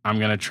 I'm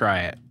going to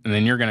try it, and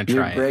then you're going to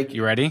try it.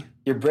 You ready?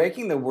 You're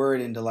breaking the word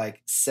into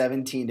like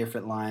 17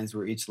 different lines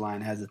where each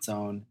line has its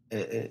own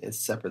its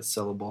separate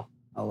syllable.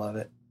 I love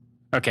it.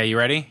 Okay, you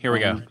ready? Here we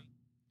go.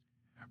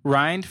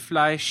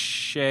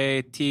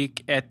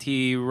 Rindfleischethik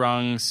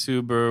Rang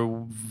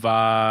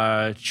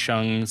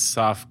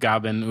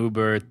Superwachungsaufgaben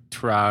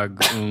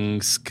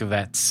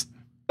Übertragungsgesetz.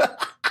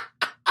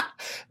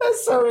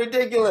 That's so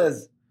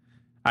ridiculous.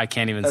 I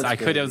can't even. I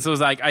could. It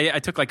was like I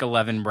took like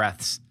 11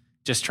 breaths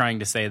just trying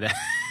to say that.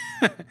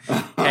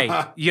 Hey,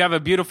 you have a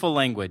beautiful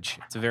language.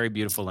 It's a very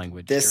beautiful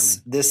language.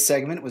 This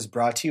segment was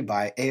brought to you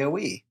by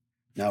AOE.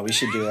 No, we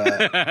should do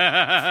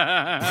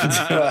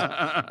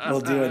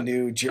we'll do a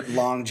new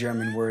long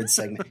German word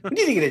segment. We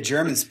need to get a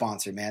German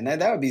sponsor, man.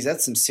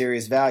 That's some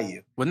serious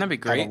value. Wouldn't that be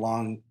great? Have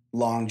a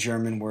long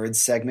German word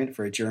segment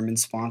for a German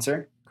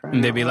sponsor.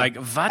 And they'd be like,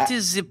 "What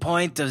is the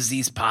point of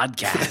these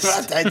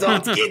podcasts? I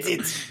don't get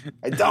it.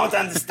 I don't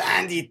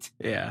understand it."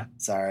 Yeah.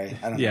 Sorry.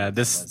 I don't know. Yeah.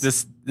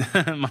 This.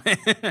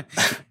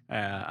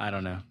 I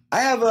don't know.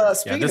 I have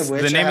speaking of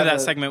which, the name of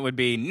that segment would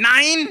be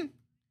Nine.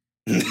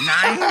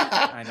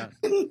 I don't.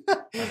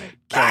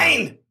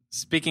 Nine.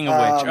 Speaking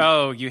of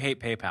which, you hate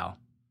PayPal.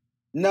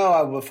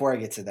 No, before I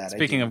get to that.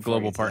 Speaking of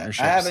global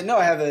partnerships. I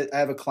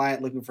have a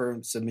client looking for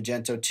some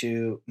Magento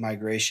 2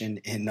 migration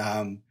in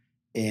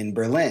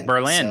Berlin.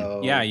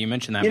 So, yeah, you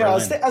mentioned that. I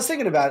was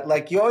thinking about it.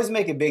 Like, you always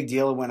make a big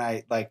deal when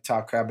I like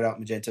talk crap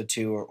about Magento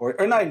 2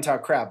 or not even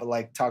talk crap, but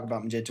like talk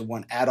about Magento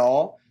 1 at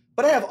all.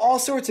 But I have all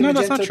sorts of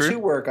Magento 2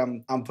 work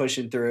I'm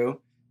pushing through.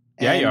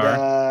 Yeah, you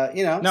are.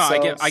 No,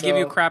 I give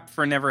you crap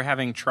for never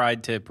having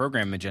tried to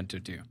program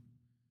Magento 2.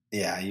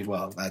 Yeah,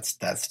 that's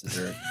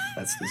deserved.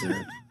 That's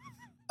deserved.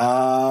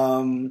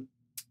 And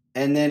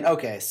then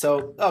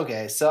so I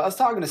was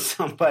talking to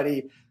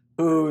somebody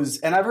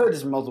and I've heard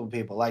this from multiple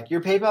people. Like,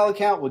 your PayPal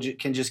account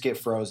can just get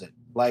frozen.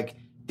 Like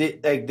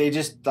they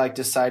just like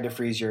decide to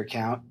freeze your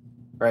account,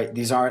 right?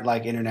 These aren't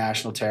like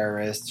international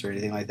terrorists or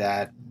anything like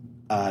that,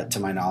 to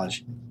my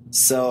knowledge.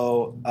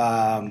 So,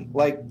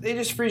 like, they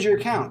just freeze your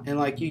account, and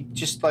like you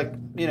just like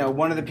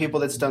one of the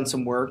people that's done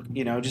some work,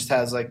 just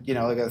has like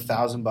like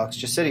 $1,000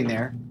 just sitting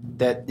there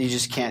that you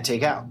just can't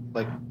take out,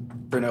 like,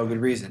 for no good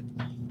reason.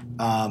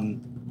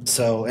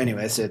 So,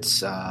 anyways,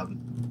 it's annoying.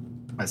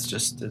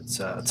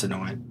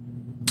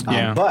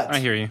 Yeah, but I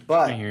hear you.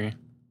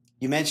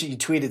 You mentioned you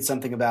tweeted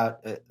something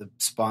about the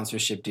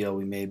sponsorship deal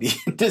we may be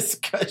in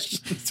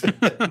discussions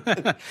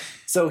with.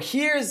 So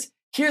here's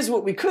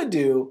what we could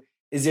do.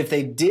 Is if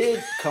they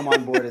did come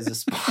on board as a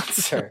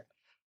sponsor,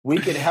 we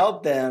could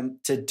help them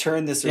to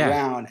turn this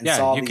around and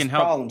solve these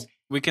problems.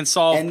 We can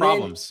solve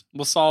problems.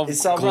 We'll solve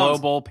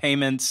global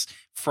payments,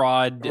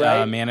 fraud,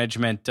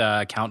 management,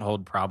 account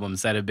hold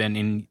problems that have been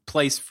in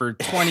place for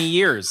 20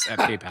 years at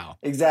PayPal.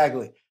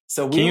 Exactly.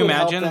 So can you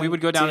imagine? We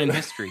would go down in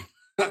history.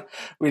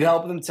 We'd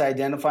help them to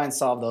identify and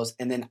solve those.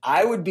 And then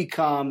I would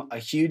become a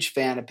huge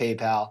fan of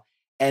PayPal.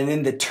 And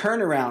then the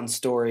turnaround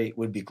story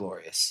would be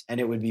glorious, and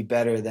it would be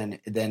better than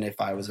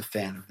if I was a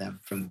fan of them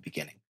from the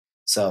beginning.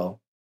 So,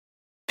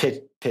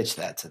 pitch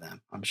that to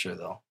them. I'm sure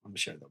they'll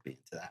be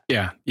into that.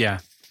 Yeah.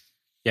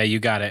 You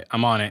got it.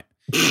 I'm on it.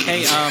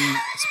 Hey,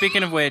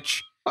 speaking of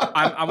which,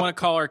 I want to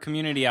call our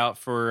community out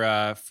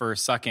for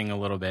sucking a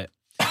little bit.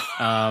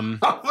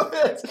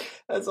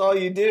 That's all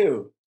you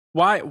do.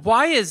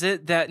 Why is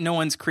it that no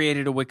one's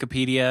created a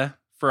Wikipedia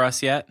for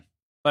us yet?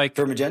 Like,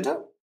 for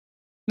Magento?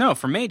 No,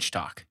 for Mage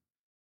Talk.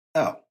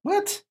 Oh,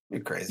 what?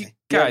 You're crazy.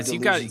 Guys, you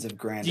got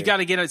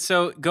to get it.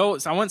 So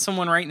I want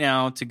someone right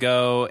now to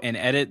go and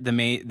edit the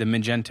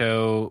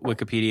Magento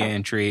Wikipedia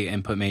entry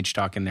and put Mage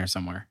Talk in there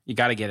somewhere. You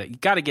got to get it. You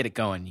got to get it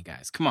going, you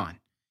guys. Come on.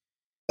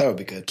 That would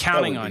be good.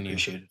 Counting on you.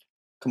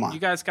 Come on. You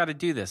guys got to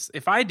do this.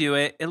 If I do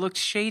it, it looks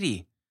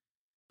shady.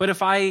 But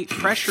if I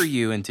pressure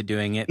you into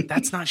doing it,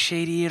 that's not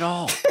shady at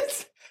all.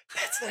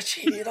 That's not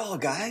shady at all,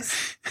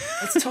 guys.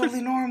 That's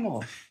totally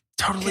normal.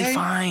 Totally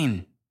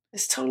fine.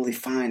 It's totally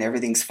fine.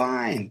 Everything's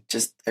fine.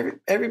 Just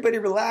everybody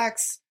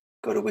relax.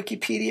 Go to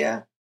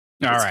Wikipedia.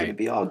 It's going to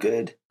be all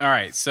good. All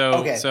right.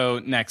 So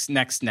next. So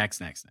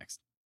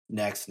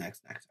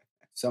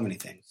many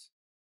things.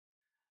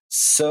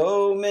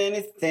 So many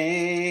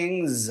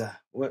things.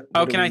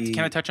 Can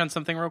I touch on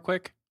something real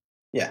quick?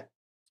 Yeah.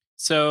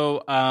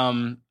 So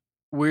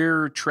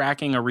we're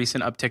tracking a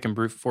recent uptick in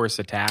brute force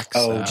attacks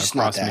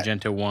across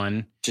Magento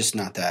 1. Just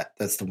not that.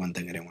 That's the one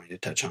thing I didn't want you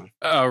to touch on.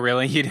 Oh,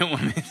 really? You didn't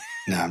want me to?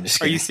 No, I'm just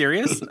kidding. Are you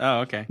serious? Oh,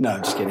 okay. No,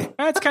 I'm just kidding.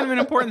 That's kind of an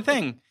important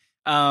thing.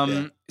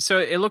 So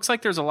it looks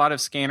like there's a lot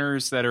of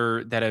scanners that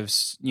have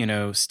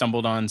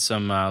stumbled on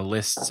some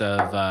lists of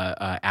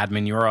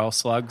admin URL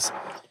slugs.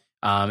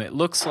 It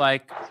looks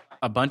like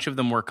a bunch of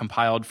them were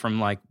compiled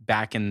from like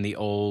back in the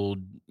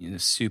old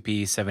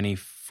soupy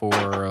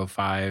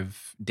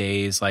 7405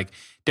 days. Like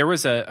there were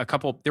a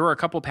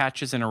couple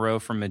patches in a row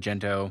from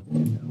Magento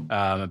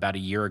about a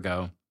year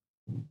ago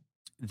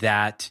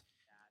that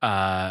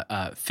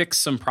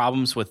fixed some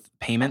problems with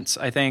payments,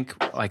 I think,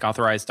 like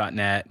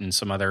Authorize.net and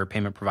some other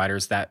payment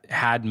providers that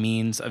had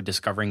means of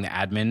discovering the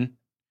admin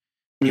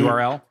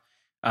URL.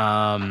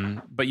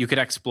 But you could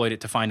exploit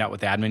it to find out what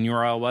the admin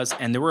URL was.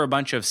 And there were a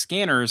bunch of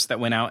scanners that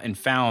went out and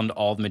found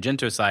all the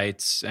Magento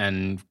sites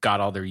and got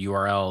all their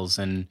URLs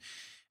and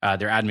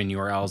their admin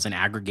URLs and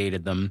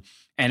aggregated them.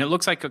 And it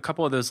looks like a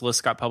couple of those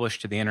lists got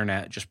published to the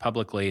internet just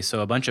publicly.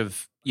 So a bunch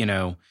of,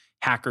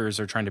 hackers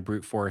are trying to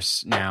brute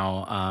force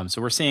now.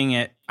 So we're seeing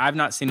it. I've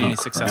not seen any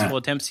successful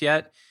attempts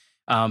yet,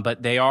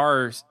 but they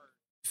are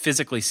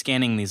physically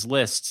scanning these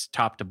lists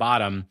top to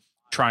bottom,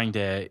 trying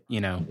to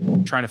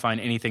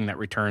find anything that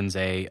returns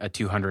a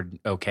 200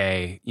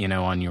 OK,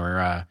 on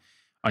your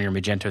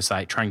Magento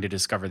site, trying to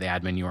discover the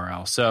admin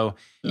URL. So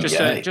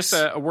just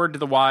a word to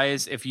the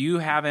wise: if you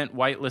haven't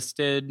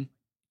whitelisted,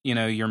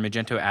 your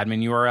Magento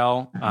admin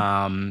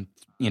URL,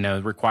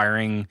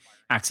 requiring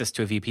access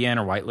to a VPN,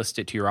 or whitelist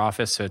it to your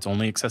office so it's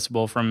only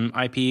accessible from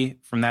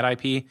that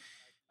IP,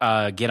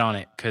 get on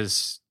it,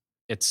 because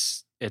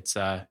it's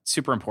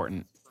super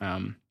important.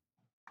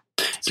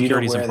 Do you know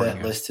where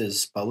that list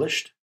is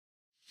published?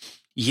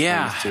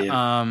 Yeah.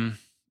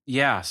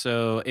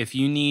 So if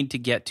you need to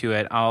get to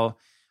it,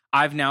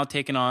 I've now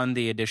taken on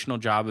the additional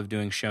job of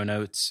doing show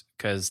notes,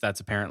 because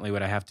that's apparently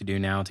what I have to do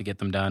now to get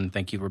them done.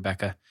 Thank you,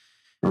 Rebecca.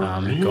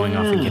 Going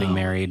off and getting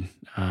married.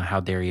 How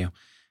dare you?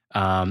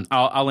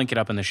 I'll link it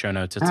up in the show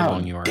notes. It's a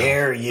long URL. How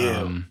dare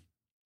you?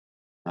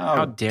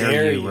 How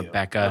dare you,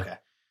 Rebecca? Okay.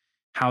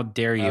 How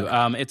dare you?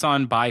 Okay. It's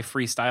on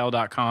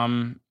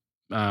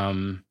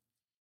byfreestyle.com,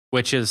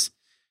 which is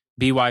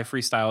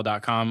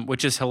byfreestyle.com,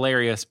 which is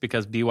hilarious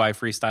because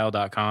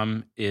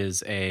byfreestyle.com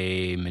is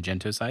a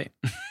Magento site.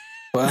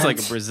 It's like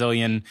a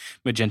Brazilian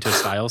Magento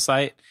style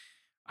site.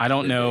 I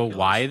don't know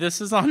why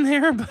this is on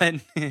there, but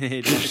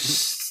it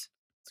is.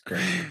 It's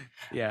great.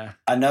 Yeah.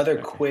 Another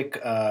quick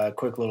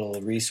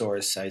little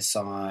resource I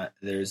saw.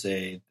 There's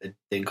a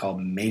thing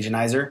called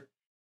Magenizer,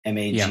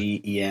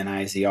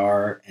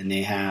 Magenizr, and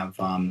they have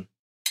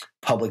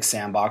public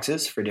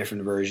sandboxes for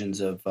different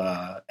versions of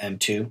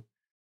M2.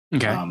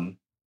 Okay.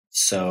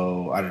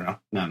 So I don't know.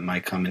 That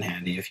might come in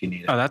handy if you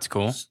need. Oh, that's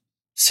cool.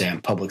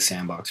 Public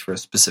sandbox for a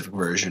specific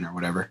version or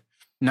whatever.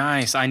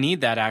 Nice. I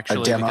need that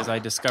actually, because I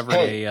discovered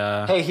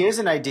Hey, here's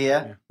an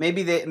idea.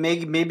 Yeah.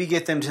 Maybe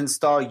get them to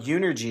install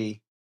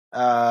Unergy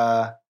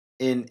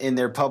in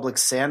their public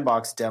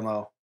sandbox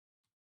demo.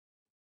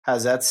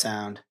 How's that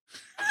sound?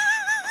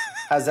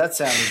 How's that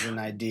sound as an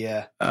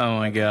idea? Oh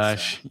my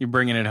gosh, you're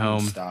bringing it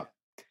home.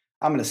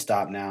 I'm gonna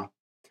stop now.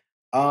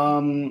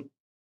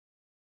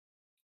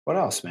 What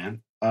else,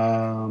 man?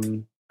 I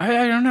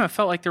don't know. I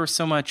felt like there was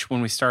so much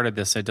when we started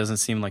this. It doesn't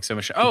seem like so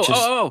much.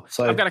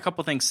 I've got a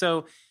couple things.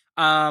 So,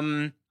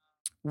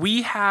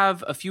 we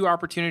have a few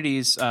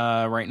opportunities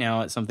right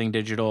now at Something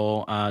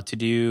Digital to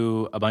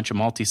do a bunch of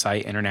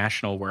multi-site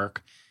international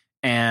work,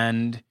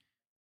 and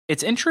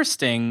it's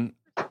interesting.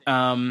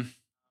 I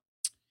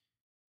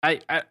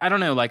don't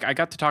know. Like, I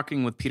got to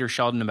talking with Peter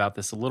Sheldon about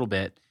this a little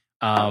bit.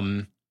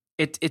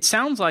 It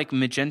sounds like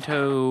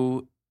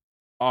Magento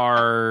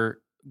are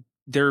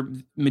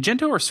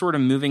sort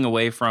of moving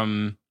away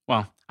from.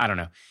 Well, I don't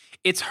know.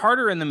 It's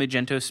harder in the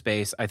Magento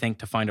space, I think,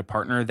 to find a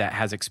partner that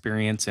has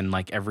experience in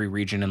like every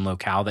region and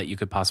locale that you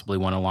could possibly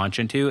want to launch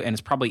into. And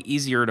it's probably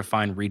easier to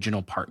find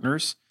regional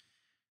partners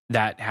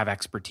that have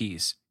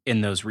expertise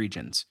in those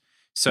regions.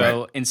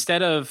 So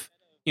instead of,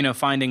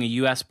 finding a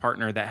US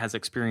partner that has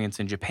experience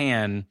in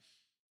Japan,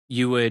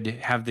 you would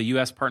have the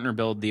US partner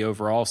build the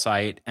overall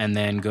site and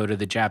then go to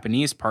the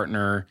Japanese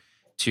partner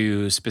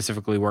to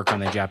specifically work on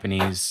the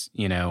Japanese,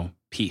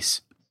 piece.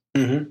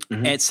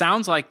 Mm-hmm. It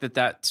sounds like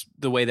that's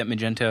the way that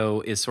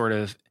Magento is sort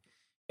of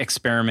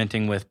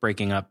experimenting with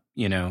breaking up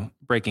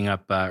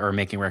or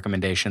making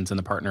recommendations in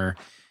the partner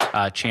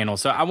channel.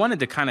 So I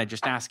wanted to kind of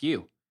just ask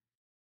you,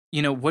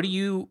 what do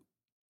you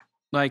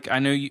like? I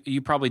know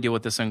you probably deal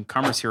with this in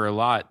Commerce Hero a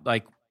lot.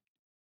 Like,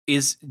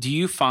 do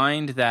you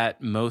find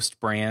that most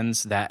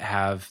brands that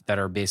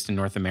are based in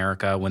North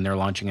America, when they're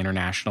launching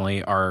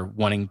internationally, are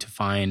wanting to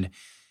find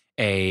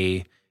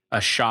a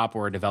shop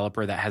or a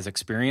developer that has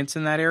experience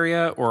in that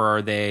area, or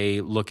are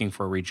they looking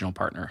for a regional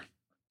partner?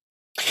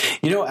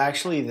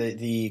 Actually,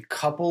 the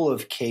couple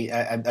of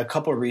a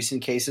couple of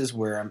recent cases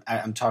where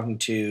I'm talking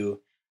to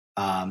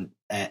an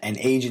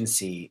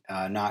agency,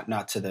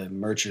 not to the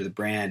merchant or the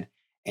brand,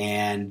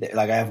 and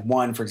like I have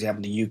one, for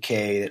example, in the UK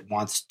that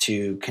wants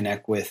to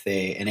connect with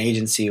an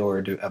agency or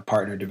a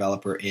partner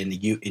developer in the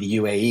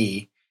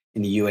UAE,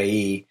 and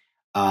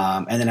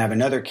then I have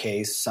another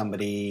case,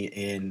 somebody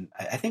in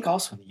I think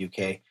also in the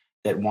UK,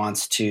 that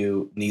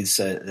needs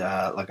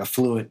a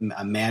fluent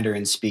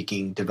Mandarin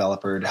speaking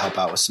developer to help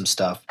out with some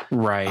stuff.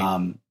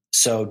 Right.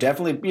 So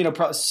definitely,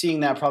 seeing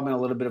that probably on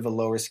a little bit of a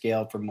lower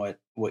scale from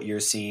what you're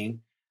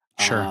seeing.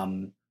 Sure.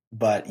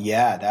 But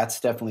yeah, that's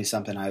definitely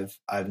something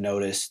I've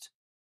noticed.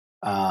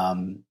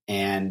 When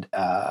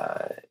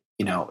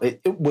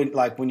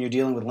you're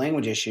dealing with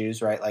language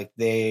issues, right? Like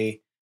they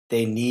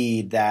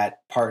need that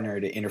partner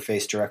to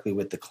interface directly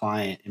with the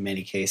client in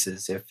many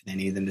cases if they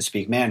need them to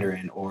speak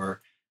Mandarin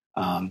or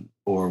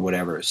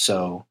whatever.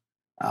 So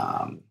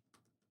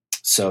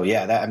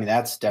yeah,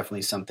 that's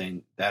definitely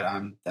something that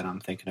I'm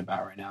thinking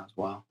about right now as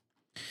well.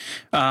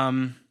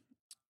 I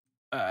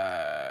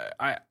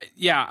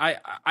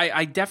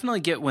definitely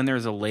get when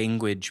there's a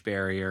language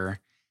barrier.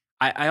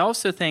 I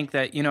also think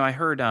that, I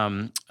heard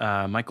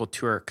Michael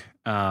Turk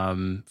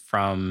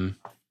from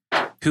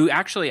who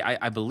actually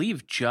I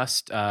believe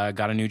just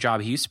got a new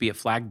job. He used to be at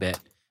Flagbit.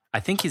 I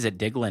think he's at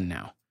Diglin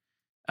now.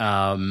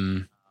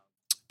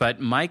 But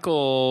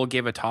Michael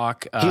gave a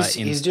talk.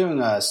 He's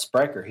doing a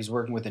Spriker. He's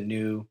working with a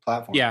new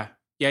platform. Yeah.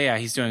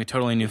 He's doing a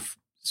totally new.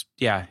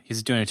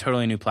 He's doing a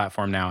totally new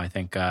platform now. I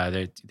think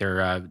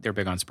they're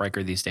big on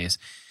Spriker these days.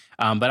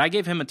 But I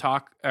gave him a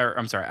talk.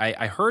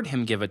 I heard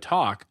him give a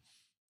talk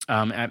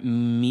at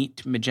Meet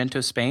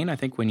Magento Spain. I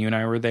think when you and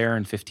I were there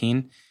in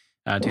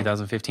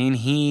 2015,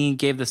 he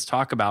gave this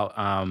talk about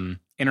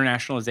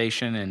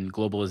internationalization and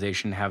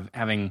globalization,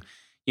 having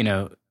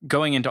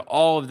going into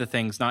all of the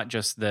things, not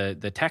just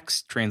the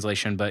text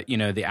translation, but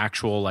the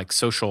actual like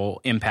social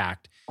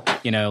impact.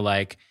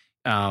 The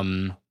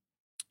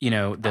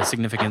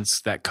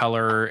significance that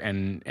color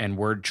and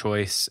word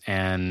choice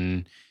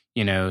and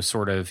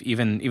sort of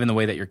even the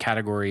way that your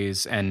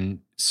categories and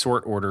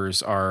sort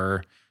orders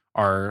are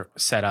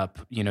set up,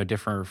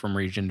 differ from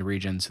region to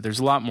region. So there's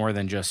a lot more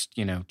than just,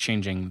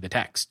 changing the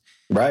text.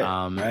 Right.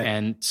 Right.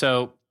 And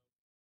so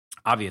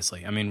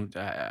obviously,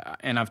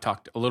 and I've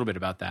talked a little bit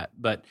about that,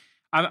 but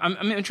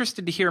I'm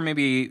interested to hear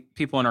maybe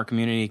people in our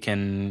community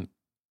can,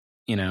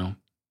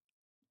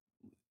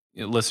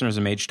 listeners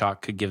of Mage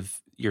Talk could give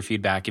your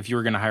feedback. If you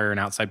were going to hire an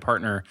outside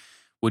partner,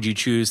 would you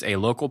choose a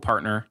local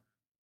partner,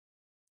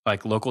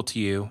 like local to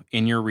you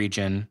in your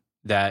region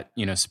that,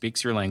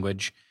 speaks your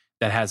language,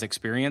 that has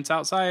experience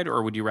outside,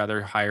 or would you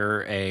rather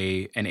hire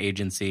an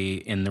agency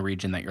in the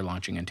region that you're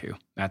launching into?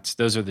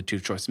 Those are the two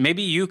choices.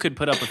 Maybe you could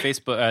put up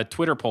a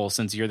Twitter poll,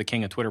 since you're the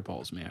king of Twitter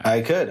polls, man. I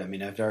could.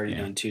 I've already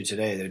done 2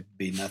 today. There'd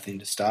be nothing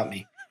to stop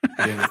me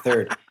doing a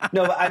third.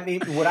 No,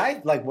 what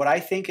I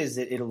think is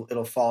that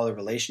it'll follow the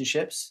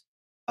relationships.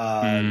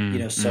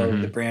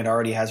 The brand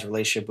already has a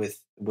relationship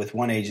with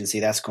one agency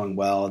that's going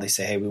well. They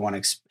say, hey, we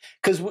want to,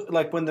 because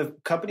like when the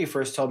company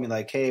first told me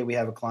like, hey, we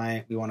have a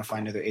client, we want to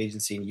find another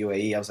agency in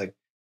UAE. I was like,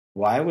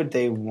 why would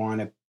they want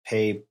to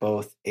pay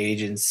both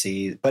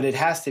agencies? But it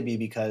has to be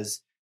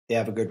because they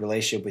have a good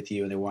relationship with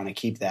you and they want to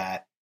keep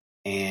that.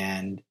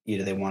 And,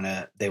 they want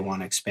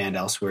to expand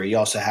elsewhere. You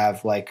also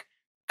have like,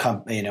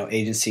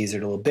 agencies that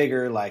are a little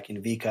bigger, like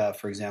Invika,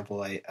 for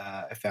example, I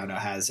found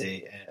out has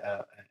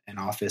an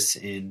office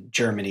in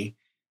Germany,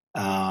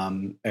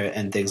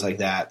 and things like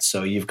that.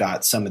 So you've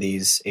got some of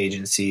these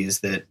agencies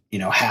that,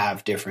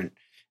 have different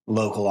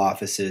local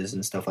offices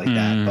and stuff like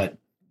that.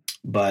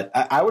 But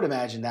I would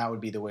imagine that would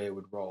be the way it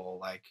would roll.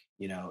 Like,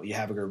 you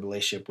have a good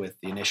relationship with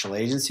the initial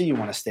agency, you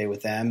want to stay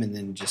with them, and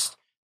then just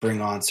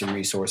bring on some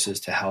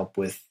resources to help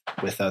with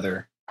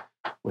other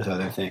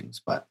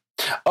things. But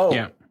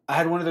I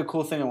had one other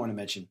cool thing I want to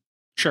mention.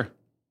 Sure.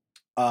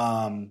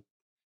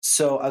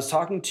 So I was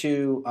talking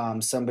to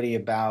somebody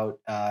about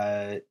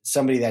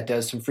somebody that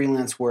does some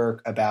freelance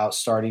work about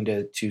starting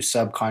to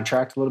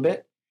subcontract a little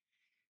bit.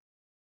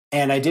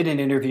 And I did an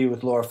interview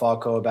with Laura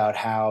Falco about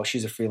how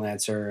she's a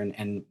freelancer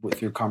and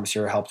through Commerce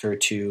Hero helped her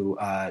to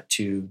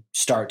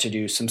start to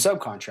do some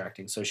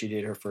subcontracting. So she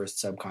did her first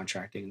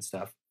subcontracting and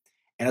stuff.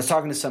 And I was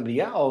talking to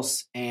somebody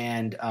else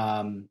and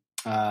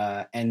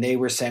they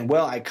were saying,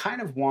 well, I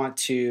kind of want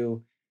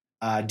to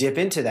dip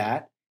into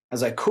that. I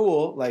was like,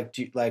 cool. Like,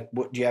 do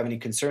you have any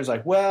concerns?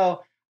 Like,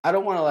 well, I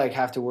don't want to like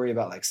have to worry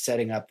about like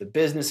setting up the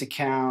business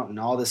account and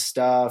all this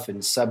stuff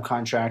and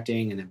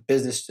subcontracting and a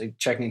business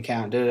checking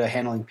account,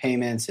 handling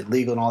payments and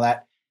legal and all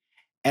that.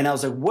 And I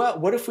was like, well,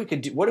 what if we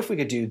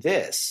could do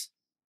this?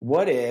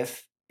 What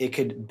if it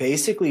could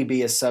basically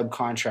be a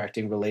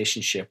subcontracting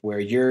relationship where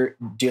you're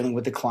dealing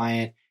with the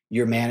client,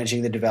 you're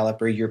managing the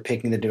developer, you're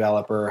picking the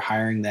developer,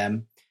 hiring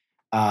them,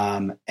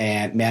 and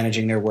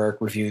managing their work,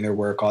 reviewing their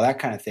work, all that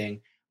kind of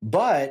thing.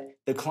 But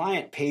the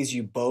client pays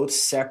you both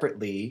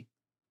separately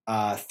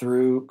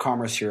through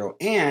Commerce Hero,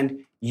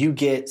 and you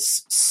get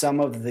some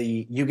of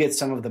the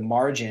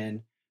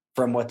margin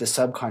from what the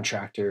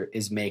subcontractor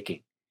is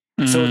making.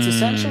 So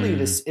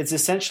it's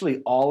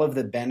essentially all of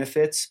the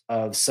benefits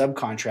of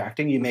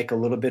subcontracting. You make a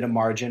little bit of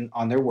margin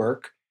on their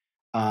work,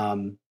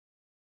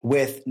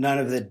 with none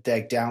of the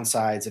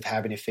downsides of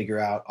having to figure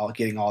out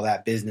getting all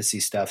that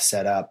businessy stuff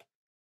set up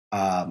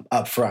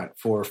front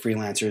for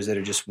freelancers that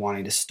are just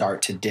wanting to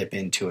start to dip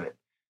into it.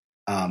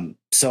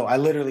 So I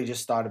literally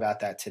just thought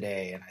about that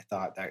today, and I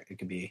thought that it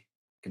could be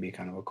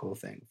kind of a cool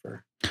thing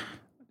for.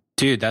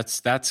 Dude,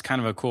 that's kind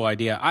of a cool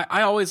idea.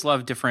 I always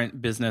love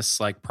different business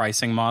like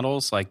pricing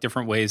models, like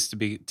different ways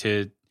I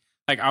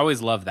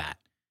always love that.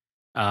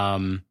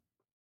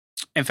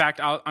 In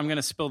fact, I'm going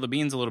to spill the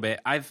beans a little bit.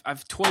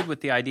 I've toyed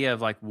with the idea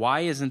of like,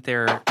 why isn't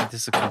there?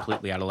 This is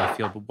completely out of left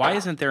field, but why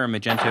isn't there a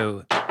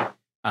Magento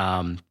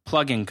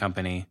plugin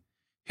company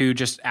who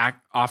just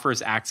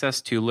offers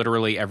access to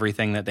literally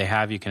everything that they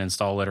have? You can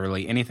install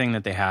literally anything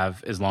that they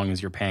have as long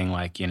as you're paying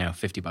like,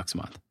 $50 a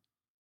month.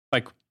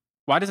 Like,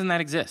 why doesn't that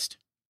exist?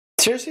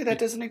 Seriously, that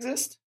doesn't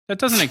exist? That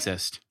doesn't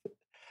exist.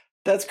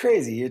 That's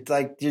crazy. You're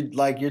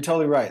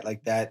totally right.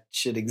 Like that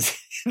should exist.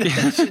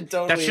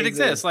 That should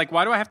exist. Like,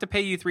 why do I have to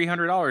pay you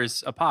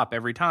 $300 a pop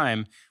every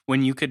time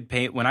when I could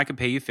pay you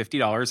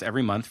 $50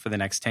 every month for the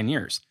next 10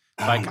 years?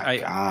 Like, oh my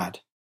God.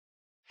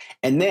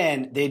 And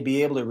then they'd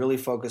be able to really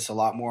focus a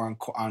lot more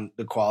on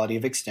the quality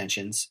of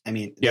extensions. I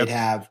mean, they'd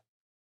have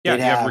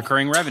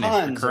recurring revenue,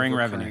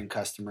 recurring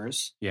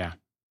customers. Yeah.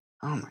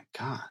 Oh my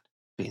God.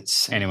 Be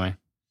insane.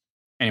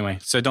 Anyway,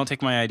 so don't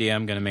take my idea.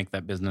 I'm going to make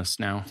that business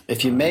now.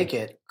 If you make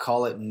it,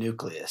 call it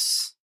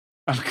Nucleus.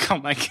 Oh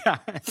my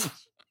God.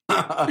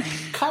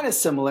 Kind of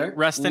similar.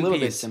 Rest in peace. A little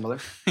bit similar.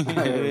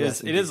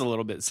 It is a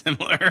little bit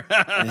similar.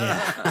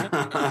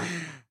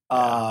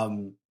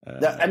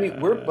 I mean,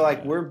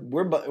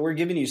 we're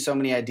giving you so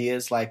many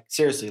ideas. Like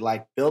seriously,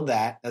 like build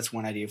that. That's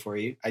one idea for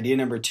you. Idea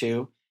number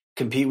 2,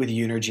 compete with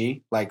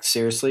Unergy. Like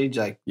seriously,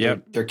 like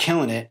they're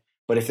killing it.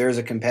 But if there's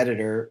a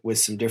competitor with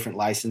some different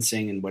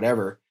licensing and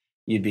whatever,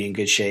 you'd be in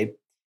good shape.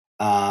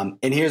 And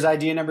here's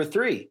idea number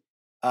 3.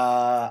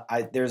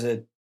 There's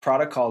a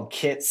product called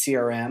Kit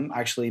CRM.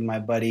 Actually, my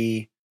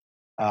buddy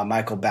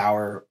Michael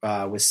Bauer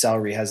with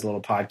Celery has a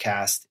little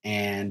podcast,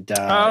 and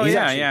he's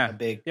actually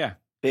a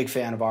big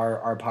fan of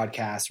our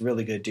podcast.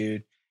 Really good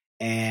dude,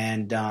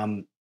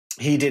 and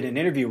he did an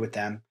interview with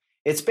them.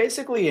 It's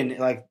basically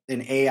an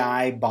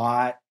AI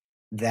bot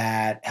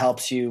that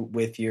helps you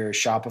with your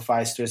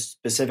Shopify,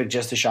 specific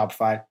just to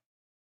Shopify.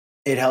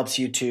 It helps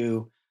you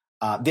to.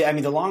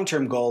 The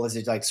long-term goal is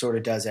it like sort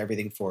of does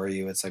everything for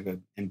you. It's like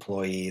an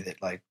employee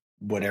that like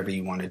whatever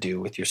you want to do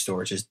with your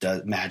store just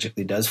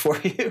magically does for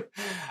you.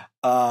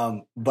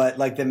 But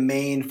like the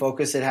main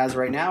focus it has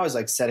right now is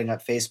like setting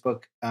up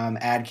Facebook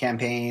ad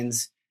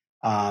campaigns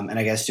and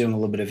I guess doing a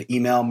little bit of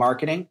email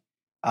marketing.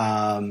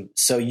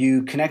 So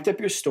you connect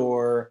up your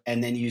store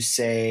and then you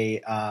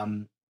say,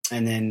 and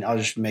then I'll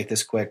just make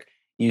this quick.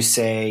 You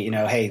say,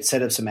 hey,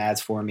 set up some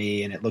ads for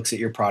me, and it looks at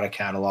your product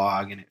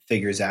catalog and it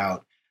figures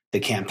out the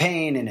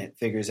campaign and it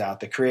figures out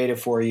the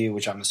creative for you,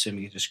 which I'm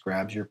assuming it just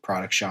grabs your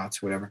product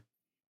shots, whatever.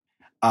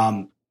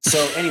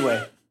 So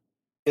anyway,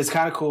 it's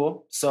kind of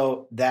cool.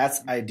 So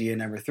that's idea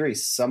number 3.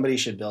 Somebody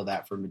should build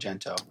that for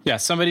Magento. Yeah.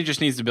 Somebody just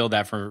needs to build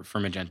that for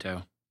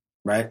Magento.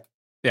 Right.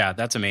 Yeah.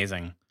 That's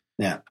amazing.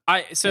 Yeah.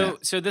 So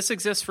this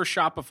exists for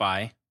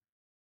Shopify.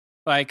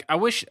 Like I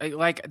wish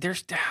like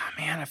there's,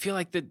 I feel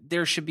like that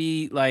there should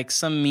be like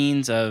some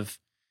means of,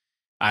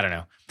 I don't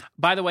know.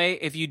 By the way,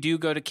 if you do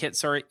go to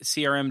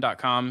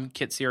kitcrm.com,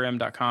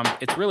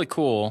 it's really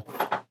cool.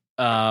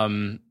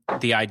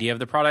 The idea of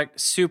the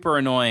product, super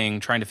annoying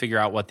trying to figure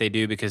out what they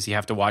do because you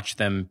have to watch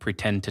them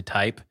pretend to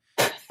type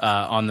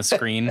on the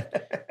screen.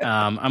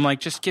 I'm like,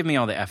 just give me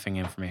all the effing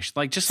information.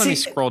 Like, just let me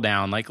scroll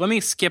down. Like, let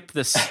me skip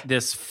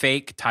this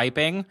fake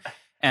typing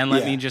and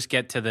let me just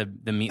get to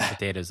the meat and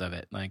potatoes of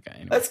it. Like,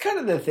 anyway. That's kind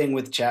of the thing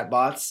with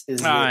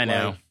chatbots. I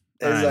know.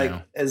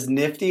 As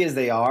nifty as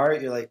they are,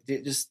 you're like,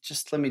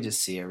 just let me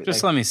just see everything.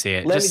 Just let me see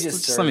it. Let me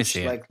just search. Let me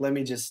see it. Like, let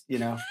me just, I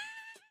don't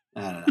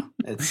know.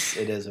 It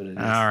is what it is.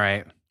 All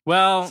right.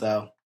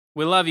 Well,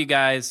 we love you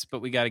guys,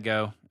 but we got to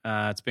go.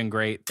 It's been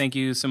great. Thank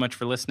you so much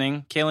for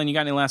listening. Kaylin, you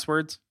got any last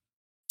words?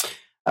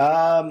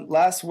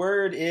 Last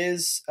word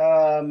is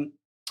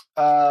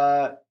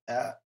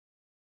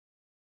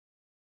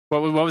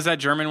what was that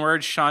German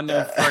word?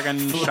 Friggin.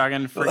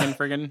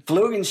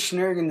 Flogen,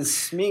 Schnurgen,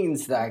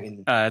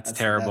 Smingenstagen. That's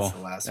terrible.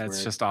 That's word.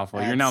 Just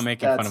awful. You're now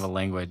making fun of a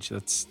language.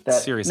 That's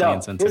seriously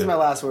insensitive. Here's my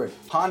last word.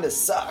 Honda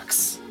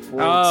sucks.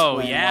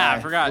 I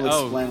forgot.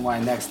 We'll explain why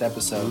next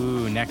episode.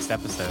 Ooh, next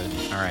episode.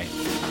 All right.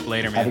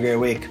 Later, man. Have a great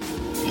week.